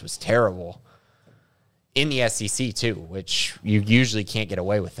defense was terrible. In the SEC, too, which you usually can't get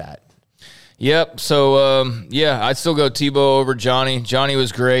away with that. Yep. So, I'd still go Tebow over Johnny. Johnny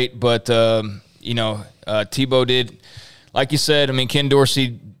was great, but, Tebow did, like you said, I mean, Ken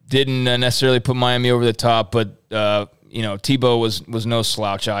Dorsey didn't necessarily put Miami over the top, but, Tebow was no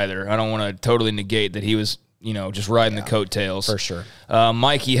slouch either. I don't want to totally negate that he was, just riding the coattails. For sure.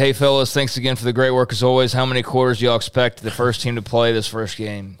 Mikey, hey, fellas, thanks again for the great work as always. How many quarters do y'all expect the first team to play this first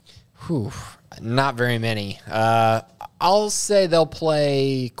game? Whew. Not very many. I'll say they'll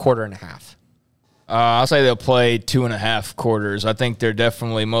play quarter and a half. I'll say they'll play 2.5 quarters. I think they're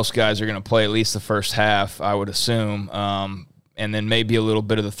definitely, most guys are going to play at least the first half, I would assume, and then maybe a little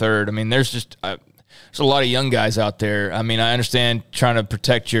bit of the third. I mean, there's a lot of young guys out there. I mean, I understand trying to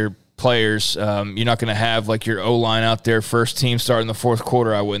protect your players. You're not going to have like your O-line out there first team starting the fourth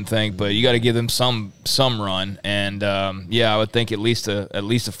quarter, I wouldn't think, but you got to give them some run. And I would think at least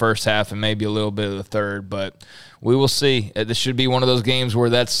the first half and maybe a little bit of the third, but we will see. This should be one of those games where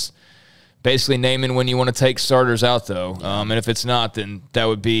that's basically naming when you want to take starters out, though. And if it's not, then that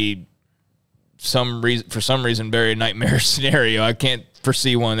would be for some reason very nightmare scenario. I can't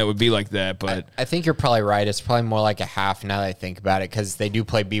foresee one that would be like that. But I think you're probably right. It's probably more like a half now that I think about it, because they do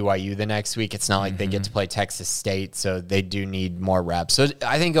play BYU the next week. It's not like they get to play Texas State, so they do need more reps. So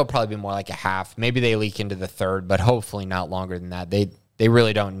I think it'll probably be more like a half. Maybe they leak into the third, but hopefully not longer than that. They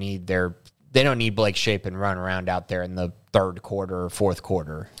really don't need Blake Shapen run around out there in the third quarter or fourth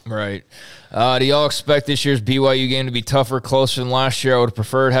quarter. Right. Do y'all expect this year's BYU game to be tougher, closer than last year? I would have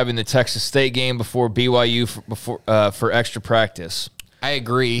preferred having the Texas State game before BYU for extra practice. I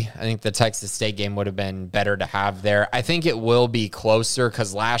agree. I think the Texas State game would have been better to have there. I think it will be closer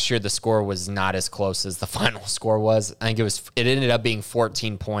because last year the score was not as close as the final score was. I think it ended up being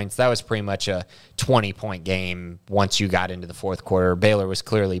 14 points. That was pretty much a 20-point game once you got into the fourth quarter. Baylor was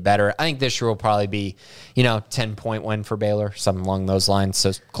clearly better. I think this year will probably be, 10-point win for Baylor, something along those lines.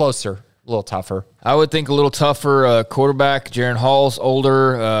 So closer. A little tougher. I would think a little tougher. Quarterback, Jaron Hall's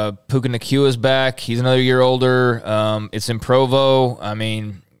older. Puka Nakua's back. He's another year older. It's in Provo. I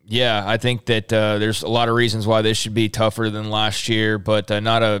mean, yeah, I think that there's a lot of reasons why this should be tougher than last year, but it's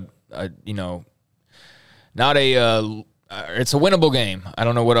a winnable game. I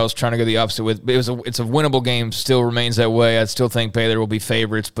don't know what I was trying to go the opposite with, but it's a winnable game. Still remains that way. I still think Baylor will be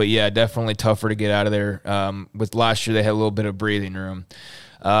favorites, but yeah, definitely tougher to get out of there. With last year, they had a little bit of breathing room.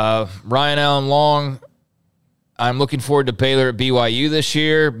 Ryan Allen Long, I'm looking forward to Baylor at BYU this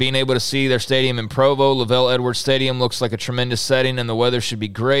year. Being able to see their stadium in Provo, Lavelle Edwards Stadium, looks like a tremendous setting, and the weather should be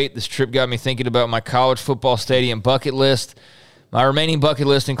great. This trip got me thinking about my college football stadium bucket list. My remaining bucket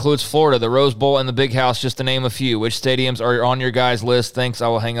list includes Florida, the Rose Bowl, and the Big House, just to name a few. Which stadiums are on your guys' list? Thanks. I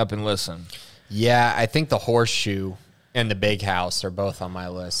will hang up and listen. Yeah, I think the Horseshoe and the Big House are both on my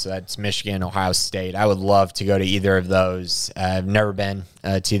list. So that's Michigan, Ohio State. I would love to go to either of those. I've never been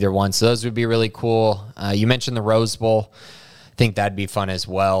to either one, so those would be really cool. You mentioned the Rose Bowl. I think that'd be fun as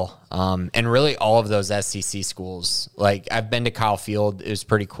well. And really all of those SEC schools. Like, I've been to Kyle Field. It was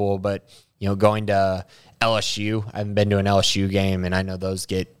pretty cool, but, going to LSU, I haven't been to an LSU game, and I know those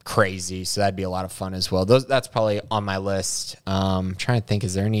get crazy, so that'd be a lot of fun as well. That's probably on my list. Trying to think,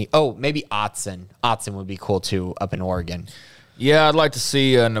 is there any? Oh, maybe Autzen. Autzen would be cool too, up in Oregon. Yeah, I'd like to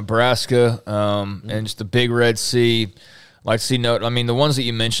see Nebraska and just the Big Red Sea. I'd like to see the ones that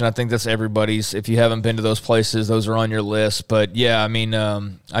you mentioned, I think that's everybody's. If you haven't been to those places, those are on your list. But yeah,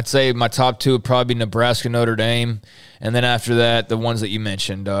 I'd say my top two would probably be Nebraska, Notre Dame, and then after that, the ones that you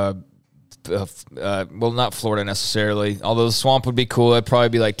mentioned. Not Florida necessarily, although the Swamp would be cool. It'd probably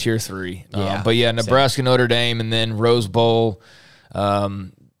be like tier 3. But yeah, Nebraska, same. Notre Dame, and then Rose Bowl,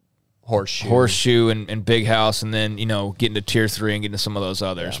 Horseshoe and Big House, and then getting to tier 3 and getting to some of those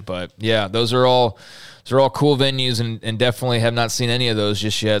others. Yeah. But yeah, those are all cool venues, and definitely have not seen any of those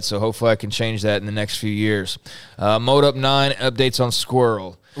just yet. So hopefully I can change that in the next few years. Mode Up 9 updates on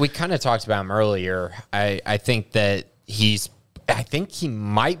Squirrel. We kind of talked about him earlier. I think that I think he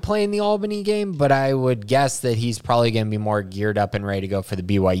might play in the Albany game, but I would guess that he's probably going to be more geared up and ready to go for the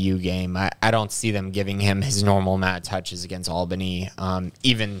BYU game. I don't see them giving him his normal amount of touches against Albany,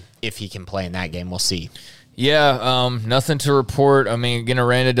 even if he can play in that game. We'll see. Yeah, nothing to report. Again,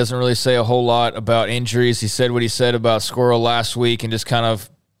 Aranda doesn't really say a whole lot about injuries. He said what he said about Squirrel last week and just kind of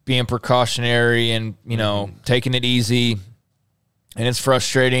being precautionary and, taking it easy. And it's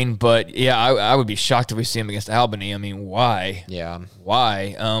frustrating, but yeah, I would be shocked if we see him against Albany. Why? Yeah.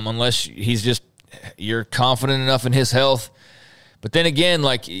 Why? Unless you're confident enough in his health. But then again,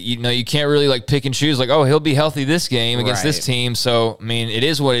 you can't really pick and choose. He'll be healthy this game against this team. So, it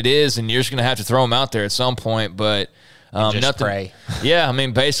is what it is, and you're just going to have to throw him out there at some point. But just pray. Yeah,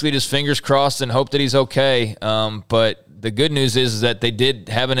 basically just fingers crossed and hope that he's okay. But the good news is that they did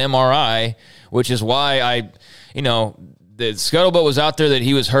have an MRI, which is why the scuttlebutt was out there that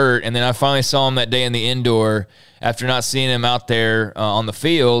he was hurt, and then I finally saw him that day in the indoor after not seeing him out there on the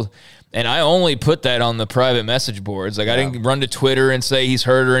field, and I only put that on the private message boards. I didn't run to Twitter and say he's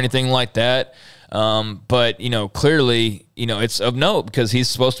hurt or anything like that, but, clearly, it's of note because he's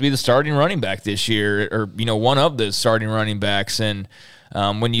supposed to be the starting running back this year or, one of the starting running backs, and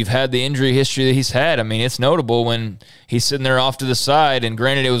when you've had the injury history that he's had. I mean, it's notable when he's sitting there off to the side, and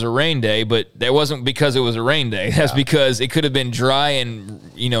granted it was a rain day, but that wasn't because it was a rain day. That's because it could have been dry and,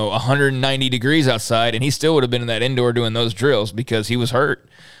 190 degrees outside, and he still would have been in that indoor doing those drills because he was hurt.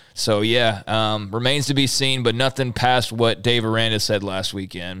 So, remains to be seen, but nothing past what Dave Aranda said last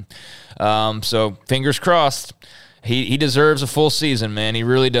weekend. So, fingers crossed. He deserves a full season, man. He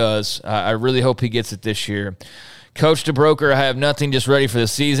really does. I really hope he gets it this year. Coach DeBroker, I have nothing, just ready for the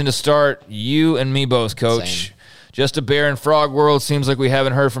season to start. You and me both, Coach. Same. Just a bear in frog world. Seems like we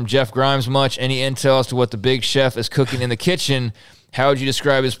haven't heard from Jeff Grimes much. Any intel as to what the big chef is cooking in the kitchen? How would you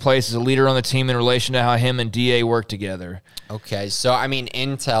describe his place as a leader on the team in relation to how him and DA work together? Okay, so,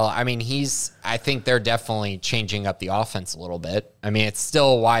 intel, I think they're definitely changing up the offense a little bit. It's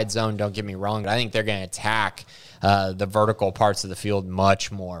still a wide zone, don't get me wrong, but I think they're going to attack the vertical parts of the field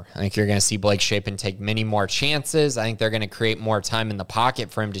much more. I think you're going to see Blake Shapen take many more chances. I think they're going to create more time in the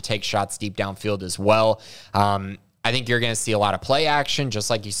pocket for him to take shots deep downfield as well. I think you're going to see a lot of play action,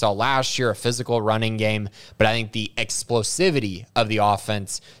 just like you saw last year, a physical running game. But I think the explosivity of the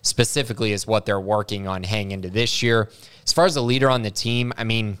offense specifically is what they're working on heading into this year. As far as the leader on the team,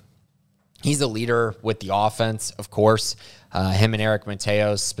 he's a leader with the offense, of course. Him and Eric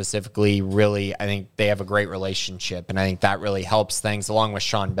Mateos specifically, really, I think they have a great relationship, and I think that really helps things, along with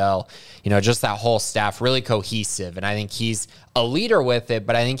Sean Bell. Just that whole staff, really cohesive, and I think he's a leader with it,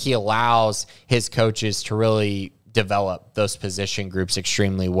 but I think he allows his coaches to really develop those position groups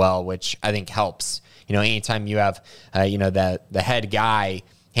extremely well, which I think helps. Anytime you have, the head guy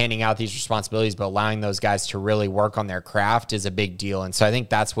handing out these responsibilities, but allowing those guys to really work on their craft is a big deal. And so I think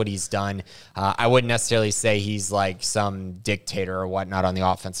that's what he's done. I wouldn't necessarily say he's like some dictator or whatnot on the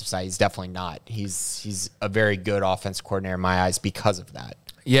offensive side. He's definitely not. He's a very good offensive coordinator in my eyes because of that.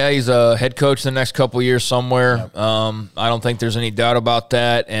 Yeah, he's a head coach the next couple of years somewhere. Yep. I don't think there's any doubt about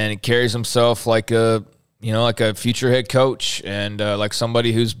that. And he carries himself like a future head coach and like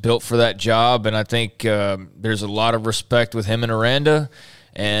somebody who's built for that job. And I think there's a lot of respect with him and Aranda.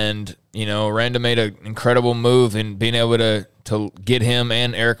 And, Aranda made an incredible move in being able to get him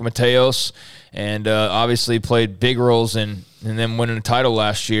and Eric Mateos, and obviously played big roles in them winning a title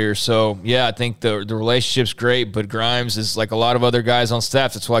last year. So, I think the relationship's great, but Grimes is like a lot of other guys on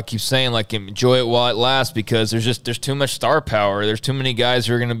staff. That's why I keep saying, enjoy it while it lasts, because there's too much star power. There's too many guys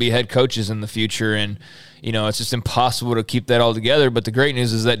who are going to be head coaches in the future, and it's just impossible to keep that all together. But the great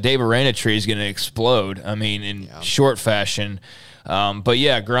news is that Dave Aranda tree is going to explode, in short fashion.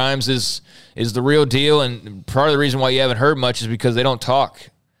 Grimes is the real deal, and part of the reason why you haven't heard much is because they don't talk.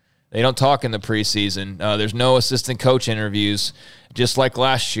 They don't talk in the preseason. There's no assistant coach interviews, just like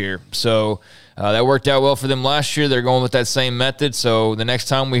last year. So that worked out well for them last year. They're going with that same method. So the next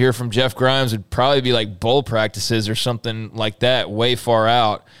time we hear from Jeff Grimes would probably be like bowl practices or something like that, way far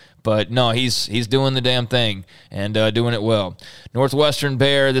out. But no, he's doing the damn thing and doing it well. Northwestern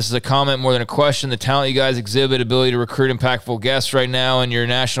Bear, this is a comment more than a question. The talent you guys exhibit, ability to recruit impactful guests right now, and your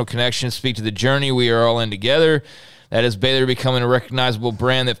national connections speak to the journey we are all in together. That is Baylor becoming a recognizable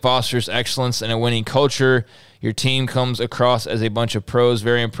brand that fosters excellence and a winning culture. Your team comes across as a bunch of pros.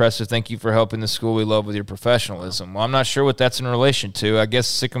 Very impressive. Thank you for helping the school we love with your professionalism. Well, I'm not sure what that's in relation to. I guess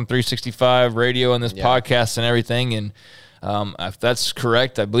Sikkim 365 radio and this podcast and everything, and if that's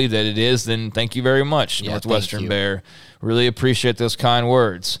correct, I believe that it is, then thank you very much, Northwestern Bear. Really appreciate those kind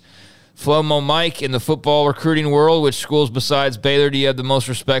words. Flomo Mike, in the football recruiting world, which schools besides Baylor do you have the most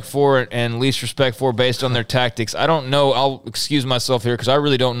respect for and least respect for based on their tactics? I don't know. I'll excuse myself here because I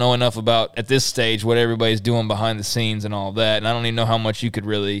really don't know enough about, at this stage, what everybody's doing behind the scenes and all of that, and I don't even know how much you could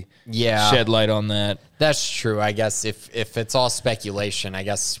really shed light on that. That's true. I guess if it's all speculation, I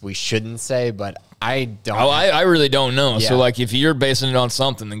guess we shouldn't say, but I don't. I really don't know. Yeah. So, if you're basing it on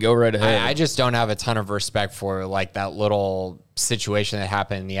something, then go right ahead. I just don't have a ton of respect for, that little situation that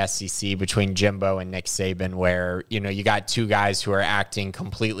happened in the SEC between Jimbo and Nick Saban where, you got two guys who are acting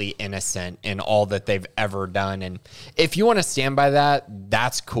completely innocent in all that they've ever done. And if you want to stand by that,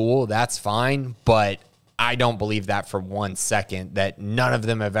 that's cool. That's fine. But I don't believe that for 1 second, that none of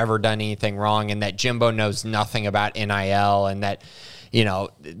them have ever done anything wrong and that Jimbo knows nothing about NIL and that,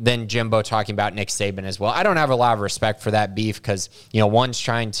 then Jimbo talking about Nick Saban as well. I don't have a lot of respect for that beef because, one's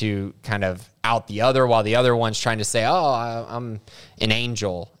trying to kind of out the other while the other one's trying to say, I'm an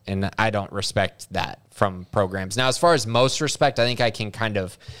angel. And I don't respect that from programs. Now, as far as most respect, I think I can kind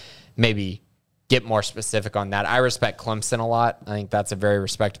of maybe get more specific on that. I respect Clemson a lot. I think that's a very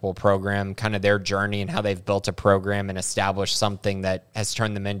respectable program, kind of their journey and how they've built a program and established something that has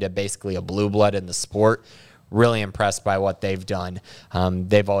turned them into basically a blue blood in the sport. Really impressed by what they've done.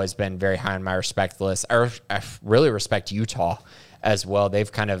 They've always been very high on my respect list. I really respect Utah as well.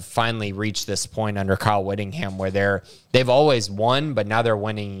 They've kind of finally reached this point under Kyle Whittingham where they've always won, but now they're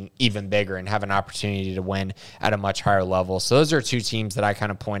winning even bigger and have an opportunity to win at a much higher level. So those are two teams that I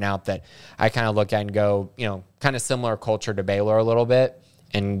kind of point out that I kind of look at and go, kind of similar culture to Baylor a little bit,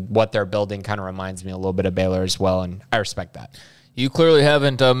 and what they're building kind of reminds me a little bit of Baylor as well, and I respect that. You clearly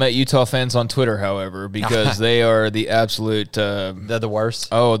haven't met Utah fans on Twitter, however, because they are the absolute. They're the worst.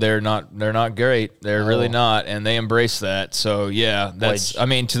 Oh, they're not great. They're really not, and they embrace that. So yeah, that's. I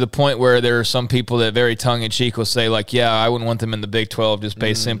mean, to the point where there are some people that very tongue in cheek will say like, "Yeah, I wouldn't want them in the Big 12 just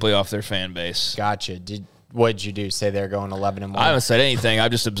based simply off their fan base." Gotcha. What did you do? Say they're going 11-1? I haven't said anything.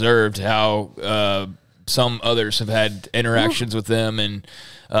 I've just observed how some others have had interactions with them, and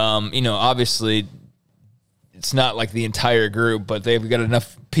obviously. It's not like the entire group, but they've got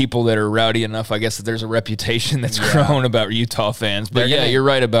enough people that are rowdy enough, I guess, that there's a reputation that's grown about Utah fans. But you're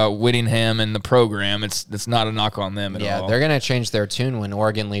right about Whittingham and the program. It's not a knock on them at all. Yeah, they're going to change their tune when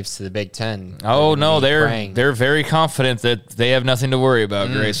Oregon leaves to the Big Ten. Oh, no, they're very confident that they have nothing to worry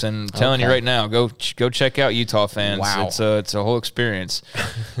about, Grayson. I'm telling you right now, go check out Utah fans. Wow. It's a whole experience.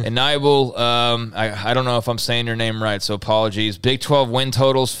 And Nibel, I don't know if I'm saying your name right, so apologies. Big 12 win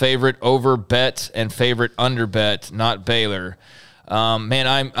totals, favorite over bet and favorite under bet, not Baylor.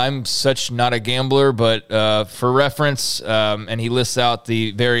 Man, I'm such not a gambler, but for reference, and he lists out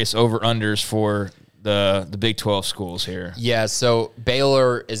the various over-unders for the Big 12 schools here. Yeah, so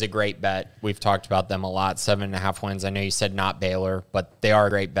Baylor is a great bet. We've talked about them a lot, 7.5 wins. I know you said not Baylor, but they are a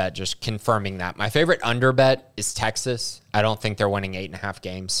great bet, just confirming that. My favorite under bet is Texas. I don't think they're winning 8.5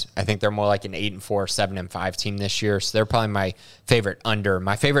 games. I think they're more like an 8-4, 7-5 team this year, so they're probably my favorite under.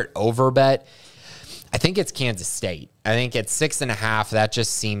 My favorite over bet, I think it's Kansas State. I think it's 6.5. That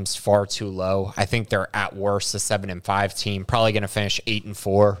just seems far too low. I think they're at worst a 7-5 team, probably going to finish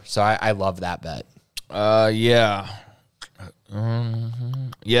 8-4. So I love that bet. Yeah.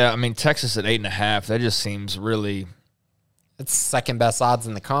 Yeah, I mean, Texas at 8.5, that just seems really... It's second best odds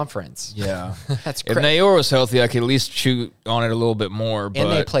in the conference. Yeah. That's great. If Nayor was healthy, I could at least shoot on it a little bit more. But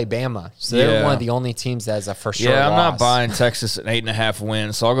and they play Bama. So they're one of the only teams that has a for sure loss. I'm not loss. buying Texas at 8.5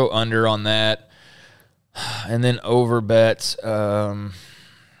 wins, so I'll go under on that. And then over bets, kind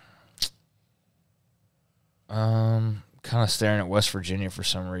of staring at West Virginia for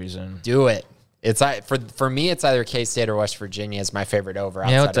some reason. Do it. It's for me. It's either K-State or West Virginia is my favorite over.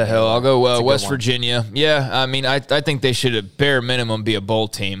 Yeah, what the hell? I'll go West Virginia. Yeah, I mean, I think they should at bare minimum be a bowl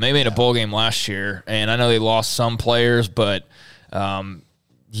team. They made a bowl game last year, and I know they lost some players, but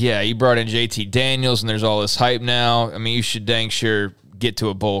you brought in JT Daniels, and there's all this hype now. I mean, you should dang sure get to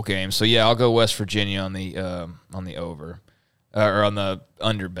a bowl game. So yeah, I'll go West Virginia on the over, or on the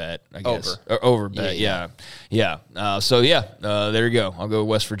under bet, I guess. Over bet, yeah. There you go. I'll go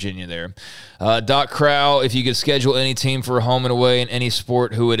West Virginia there. Doc Crow, if you could schedule any team for home and away in any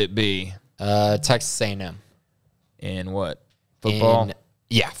sport, who would it be? Texas A&M. In what? Football?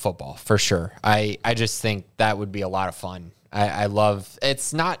 Football for sure. I just think that would be a lot of fun. I love,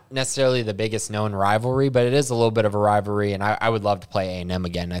 it's not necessarily the biggest known rivalry, but it is a little bit of a rivalry, and I would love to play A&M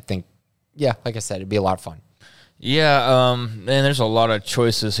again. I think, like I said, it'd be a lot of fun. Yeah, and there's a lot of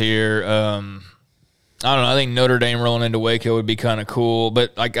choices here. I don't know. I think Notre Dame rolling into Waco would be kind of cool,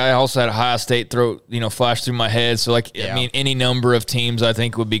 but like I also had Ohio State flash through my head. So I mean, any number of teams I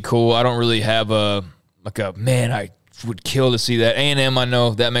think would be cool. I don't really have a man, I would kill to see that. A&M, I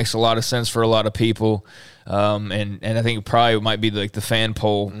know that makes a lot of sense for a lot of people. And I think it probably might be like the fan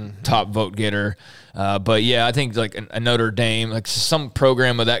poll top vote getter. But yeah, I think like a Notre Dame, like some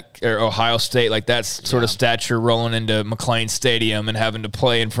program of that, or Ohio State, like that sort of stature rolling into McLean Stadium and having to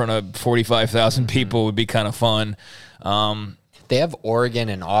play in front of 45,000 people would be kind of fun. They have Oregon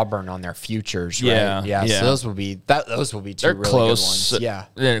and Auburn on their futures, right? Yeah. So those will be two really close. Good ones.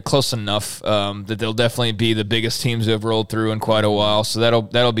 They're close enough that they'll definitely be the biggest teams who have rolled through in quite a while. So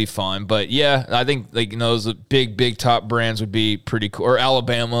that'll be fun. But yeah, I think those big top brands would be pretty cool. Or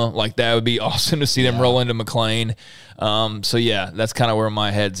Alabama, like that would be awesome to see them roll into McLean. So yeah, that's kind of where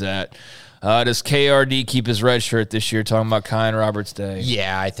my head's at. Does KRD keep his red shirt this year? Talking about Kyan Roberts Day.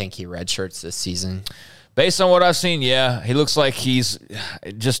 Yeah, I think he red shirts this season. Based on what I've seen, yeah, he looks like he's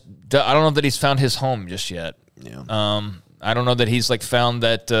just. I don't know that he's found his home just yet. Yeah. I don't know that he's like found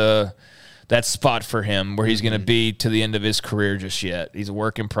that spot for him where he's going to be to the end of his career just yet. He's a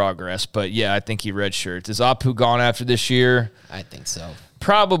work in progress, but yeah, I think he redshirts. Is Apu gone after this year? I think so.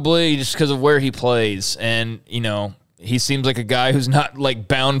 Probably just because of where he plays, and he seems like a guy who's not like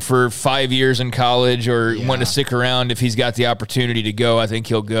bound for 5 years in college or want to stick around. If he's got the opportunity to go, I think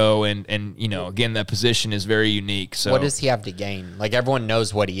he'll go. And again, that position is very unique. So what does he have to gain? Like, everyone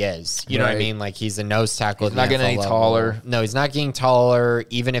knows what he is. You know what I mean? Like, he's a nose tackle. He's not getting any taller. No, he's not getting taller.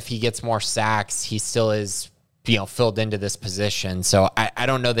 Even if he gets more sacks, he still is, filled into this position. So I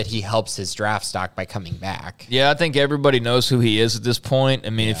don't know that he helps his draft stock by coming back. Yeah, I think everybody knows who he is at this point. I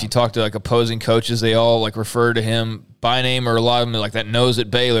mean, if you talk to like opposing coaches, they all like refer to him by name, or a lot of them like that nose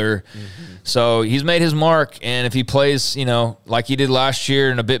at Baylor. Mm-hmm. So he's made his mark, and if he plays, like he did last year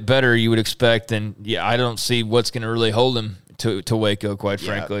and a bit better, you would expect. And I don't see what's going to really hold him to Waco, quite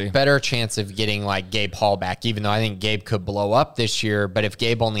frankly. Better chance of getting like Gabe Hall back, even though I think Gabe could blow up this year. But if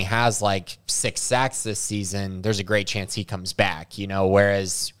Gabe only has like 6 sacks this season, there's a great chance he comes back,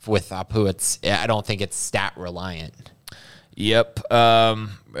 whereas with Apu, I don't think it's stat reliant. Yep.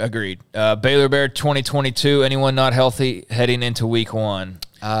 Agreed. Baylor Bear 2022, anyone not healthy heading into week 1?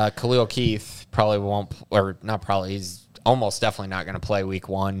 Khalil Keith probably won't, or not probably, he's almost definitely not going to play week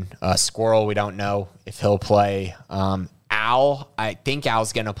 1. Squirrel, we don't know if he'll play. Al, I think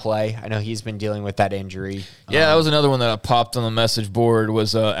Al's going to play. I know he's been dealing with that injury. Yeah, that was another one that I popped on the message board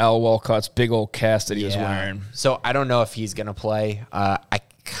was Al Walcott's big old cast that he was wearing. So I don't know if he's going to play. I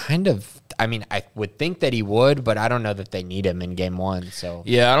would think that he would, but I don't know that they need him in game 1. So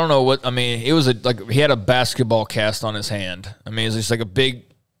yeah, I don't know what, it was he had a basketball cast on his hand. It's just like a big,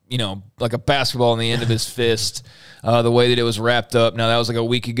 like a basketball on the end of his fist, the way that it was wrapped up. Now that was like a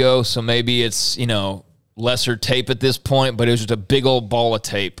week ago, so maybe it's, lesser tape at this point, but it was just a big old ball of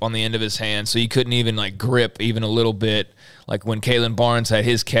tape on the end of his hand, so you couldn't even like grip even a little bit. Like when Kalen Barnes had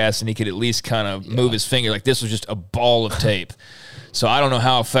his cast and he could at least kind of move his finger, like this was just a ball of tape. So I don't know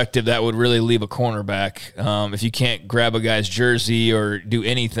how effective that would really leave a cornerback if you can't grab a guy's jersey or do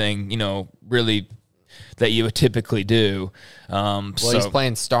anything, really that you would typically do. He's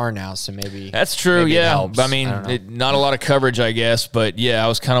playing star now, so maybe that's true. Maybe Yeah, not a lot of coverage, I guess, but I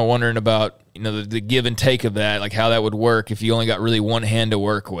was kind of wondering about the give and take of that, like how that would work if you only got really one hand to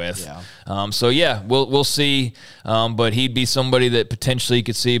work with. Yeah. We'll see. But he'd be somebody that potentially you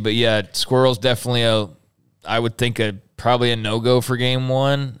could see. But Squirrel's definitely I would think probably a no-go for game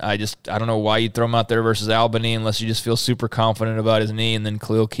 1. I don't know why you'd throw him out there versus Albany unless you just feel super confident about his knee, and then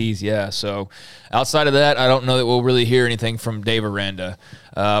Khalil Keys, So outside of that, I don't know that we'll really hear anything from Dave Aranda,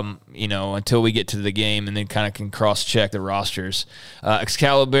 until we get to the game and then kind of can cross-check the rosters.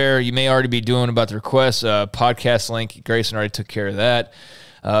 Excalibur, you may already be doing about the requests. Podcast link, Grayson already took care of that.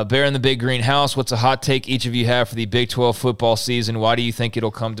 Bear in the Big Green House, what's a hot take each of you have for the Big 12 football season? Why do you think it'll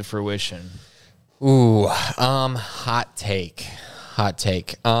come to fruition? Ooh, hot take. I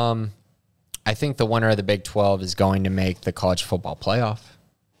think the winner of the Big 12 is going to make the college football playoff.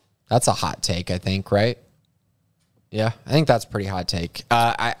 That's a hot take, I think, right? Yeah, I think that's a pretty hot take.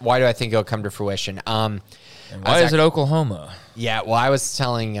 Why do I think it'll come to fruition? And why is it Oklahoma? Yeah, well, I was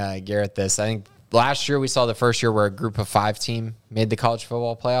telling Garrett this. I think last year we saw the first year where a group of 5 team made the college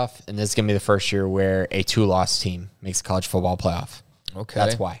football playoff, and this is going to be the first year where a 2-loss team makes the college football playoff. Okay.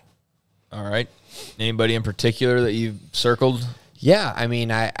 That's why. All right. Anybody in particular that you've circled? Yeah, I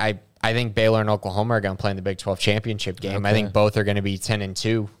think Baylor and Oklahoma are going to play in the Big 12 championship game. Okay. I think both are going to be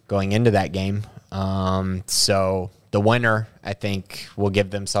 10-2 going into that game. So the winner, I think, will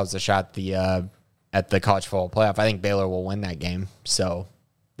give themselves a shot at the college football playoff. I think Baylor will win that game. So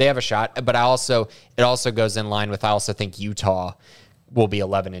they have a shot. But it also goes in line with, I also think Utah will be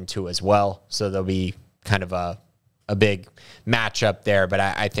 11-2 as well. So there'll be kind of a big matchup there. But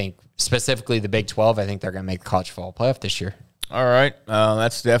I think specifically the Big 12, I think they're going to make the college football playoff this year. All right.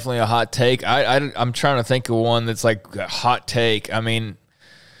 That's definitely a hot take. I'm trying to think of one that's like a hot take. I don't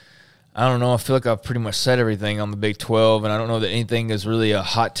know. I feel like I've pretty much said everything on the Big 12, and I don't know that anything is really a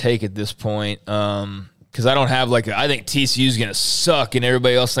hot take at this point. Because I don't have I think TCU's going to suck, and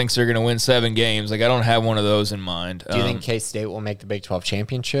everybody else thinks they're going to win 7 games. I don't have one of those in mind. Do you think K-State will make the Big 12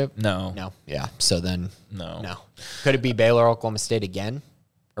 championship? No. No. Yeah. So then, no. Could it be Baylor, Oklahoma State again?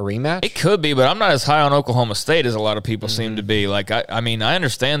 A rematch? It could be, but I'm not as high on Oklahoma State as a lot of people seem to be. I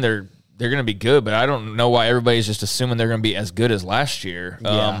understand they're going to be good, but I don't know why everybody's just assuming they're going to be as good as last year.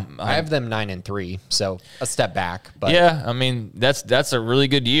 Yeah, I have them 9-3, so a step back. But yeah, that's a really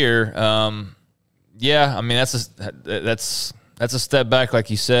good year. That's a step back, like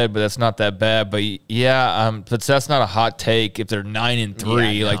you said, but that's not that bad. But but that's not a hot take if they're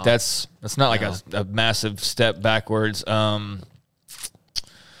 9-3. Yeah, no. That's not like a massive step backwards. I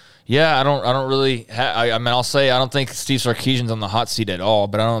don't really. I'll say I don't think Steve Sarkisian's on the hot seat at all,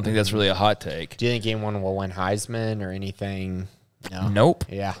 but I don't think that's really a hot take. Do you think anyone will win Heisman or anything? No. Nope.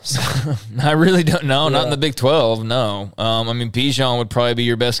 Yeah. I really don't know. Not in the Big 12. No. I mean, Bijan would probably be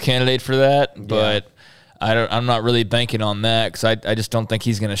your best candidate for that, but I'm not really banking on that because I just don't think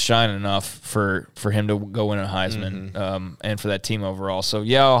he's going to shine enough for him to go win a Heisman and for that team overall. So,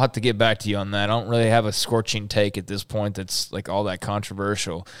 yeah, I'll have to get back to you on that. I don't really have a scorching take at this point that's like all that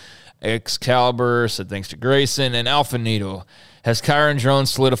controversial. Excalibur said thanks to Grayson and Alpha Needle. Has Kyron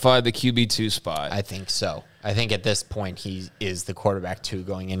Drones solidified the QB2 spot? I think so. I think at this point he is the quarterback 2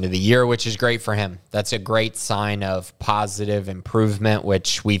 going into the year, which is great for him. That's a great sign of positive improvement,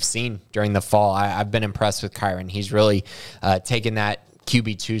 which we've seen during the fall. I've been impressed with Kyron. He's really taken that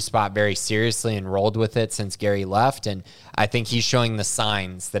QB2 spot very seriously and rolled with it since Gary left. And I think he's showing the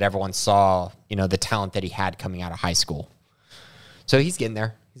signs that everyone saw, the talent that he had coming out of high school. So he's getting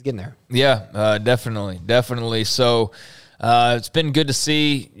there. Yeah, definitely. So it's been good to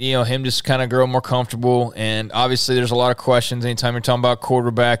see, him just kind of grow more comfortable. And obviously there's a lot of questions anytime you're talking about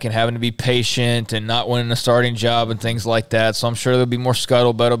quarterback and having to be patient and not winning a starting job and things like that. So I'm sure there'll be more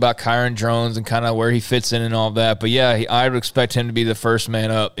scuttlebutt about Kyron Drones and kind of where he fits in and all that. But yeah, I would expect him to be the first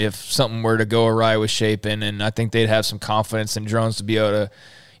man up if something were to go awry with Shapen. And I think they'd have some confidence in Drones to be able to,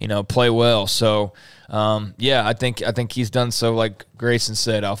 play well. So, I think he's done so, like Grayson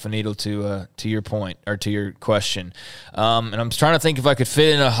said, Alpha Needle, to your point or to your question. And I'm trying to think if I could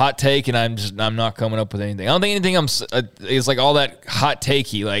fit in a hot take, and I'm not coming up with anything. I don't think anything is like all that hot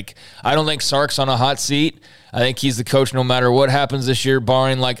takey. Like, I don't think Sark's on a hot seat. I think he's the coach no matter what happens this year,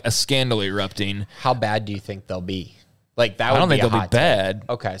 barring like a scandal erupting. How bad do you think they'll be? Like that. I don't think they'll be bad.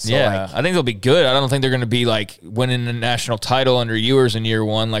 Okay, so yeah, I think they'll be good. I don't think they're going to be like winning a national title under Ewers in year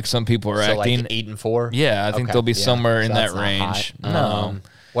one, like some people are acting. Like 8-4. Yeah, I think they'll be somewhere in that range. No.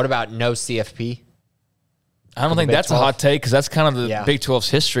 What about no CFP? I don't think that's a hot take because that's kind of the Big 12's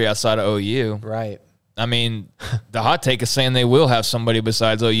history outside of OU. Right. I mean, the hot take is saying they will have somebody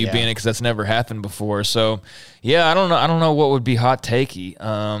besides OU being it because that's never happened before. So, yeah, I don't know what would be hot takey.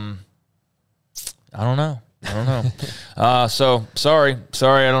 I don't know. So sorry,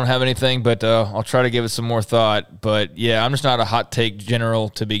 I don't have anything, but I'll try to give it some more thought. But yeah, I'm just not a hot take general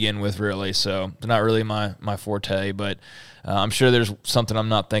to begin with, really. So it's not really my forte, but I'm sure there's something I'm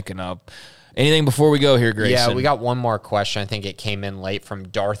not thinking of. Anything before we go here, Grayson? Yeah, we got one more question. I think it came in late from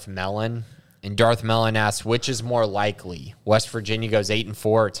Darth Mellon. And Darth Mellon asks, which is more likely? West Virginia goes 8-4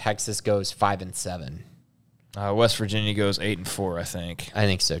 or Texas goes 5-7? West Virginia goes 8-4, I think. I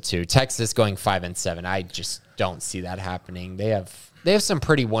think so too. Texas going 5-7. I just don't see that happening. They have some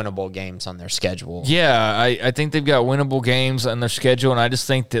pretty winnable games on their schedule. Yeah, I think they've got winnable games on their schedule, and I just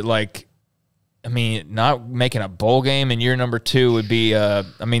think that not making a bowl game in year number 2 would be.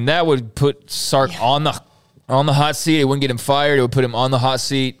 That would put Sark on the hot seat. It wouldn't get him fired. It would put him on the hot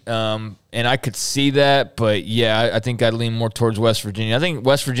seat. And I could see that, but yeah, I think I'd lean more towards West Virginia. I think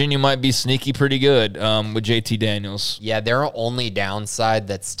West Virginia might be sneaky pretty good with JT Daniels. Yeah, their only downside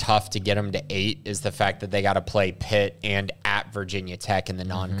that's tough to get them to 8 is the fact that they got to play Pitt and at Virginia Tech in the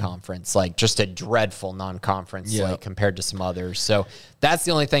non-conference. Like, just a dreadful non-conference slate compared to some others. So that's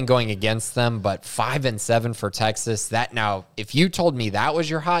the only thing going against them, but 5-7 for Texas. Now, if you told me that was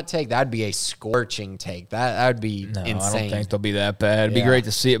your hot take, that'd be a scorching take. That would be insane. I don't think they'll be that bad. It'd be great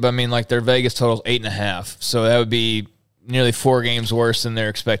to see it, but their Vegas total's 8.5, so that would be nearly 4 games worse than they're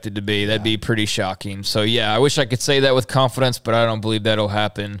expected to be. That'd be pretty shocking. So yeah, I wish I could say that with confidence, but I don't believe that'll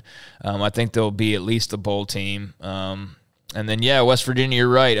happen. I think they'll be at least a bowl team. And then West Virginia, you're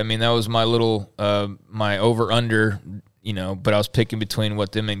right. That was my little my over under, but I was picking between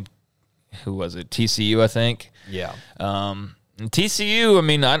what them and who was it? TCU, I think. Yeah. And TCU,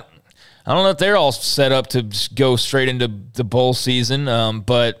 I don't know if they're all set up to just go straight into the bowl season,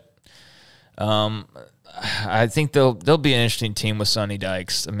 but I think they'll be an interesting team with Sonny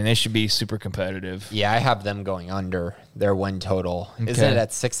Dykes. They should be super competitive. Yeah, I have them going under their win total. Okay. Isn't it at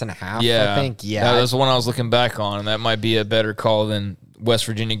 6.5? Yeah, I think. Yeah, that's the one I was looking back on, and that might be a better call than West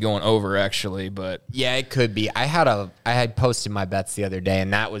Virginia going over, actually. But yeah, it could be. I had posted my bets the other day,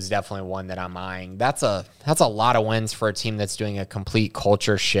 and that was definitely one that I'm eyeing. That's a lot of wins for a team that's doing a complete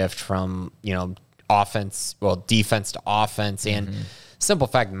culture shift from defense to offense, and simple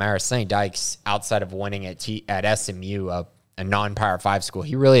fact of the matter, Sonny Dykes, outside of winning at SMU, a non-Power 5 school,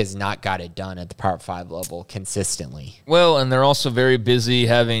 he really has not got it done at the Power 5 level consistently. Well, and they're also very busy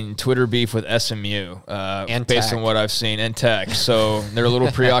having Twitter beef with SMU, and based Tech. on what I've seen, and Tech. So they're a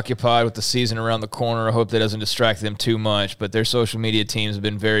little preoccupied with the season around the corner. I hope that doesn't distract them too much, but their social media teams have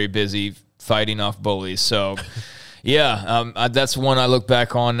been very busy fighting off bullies. So Yeah, that's one I look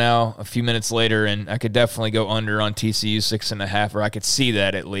back on now a few minutes later, and I could definitely go under on TCU 6.5, or I could see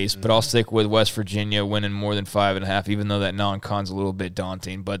that at least. But I'll stick with West Virginia winning more than 5.5, even though that non-con's a little bit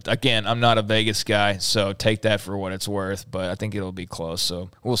daunting. But again, I'm not a Vegas guy, so take that for what it's worth. But I think it'll be close, so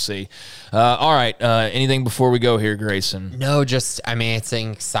we'll see. All right, anything before we go here, Grayson? No, it's an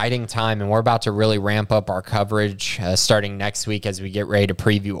exciting time, and we're about to really ramp up our coverage starting next week as we get ready to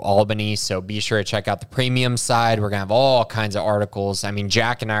preview Albany. So be sure to check out the premium side. We're going to have all kinds of articles. I mean,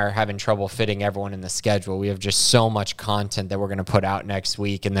 Jack and I are having trouble fitting everyone in the schedule. We have just so much content that we're going to put out next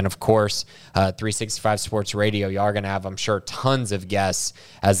week. And then, of course, 365 Sports Radio, y'all are going to have, I'm sure, tons of guests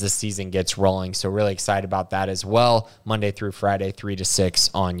as the season gets rolling. So really excited about that as well. Monday through Friday, 3 to 6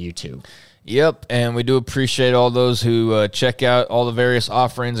 on YouTube. Yep, and we do appreciate all those who check out all the various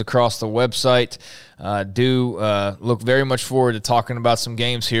offerings across the website. Look very much forward to talking about some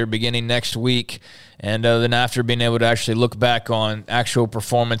games here beginning next week. And then after being able to actually look back on actual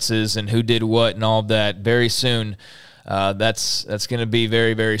performances and who did what and all of that very soon. That's going to be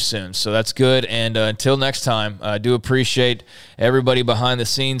very, very soon. So that's good. And until next time, I do appreciate everybody behind the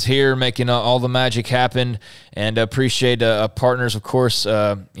scenes here making all the magic happen, and appreciate partners, of course,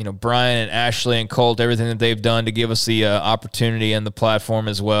 Brian and Ashley and Colt, everything that they've done to give us the opportunity and the platform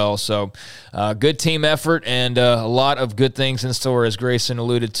as well. So good team effort and a lot of good things in store, as Grayson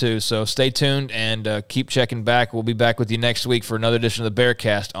alluded to. So stay tuned and keep checking back. We'll be back with you next week for another edition of the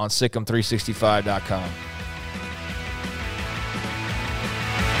Bearcast on SicEm365.com.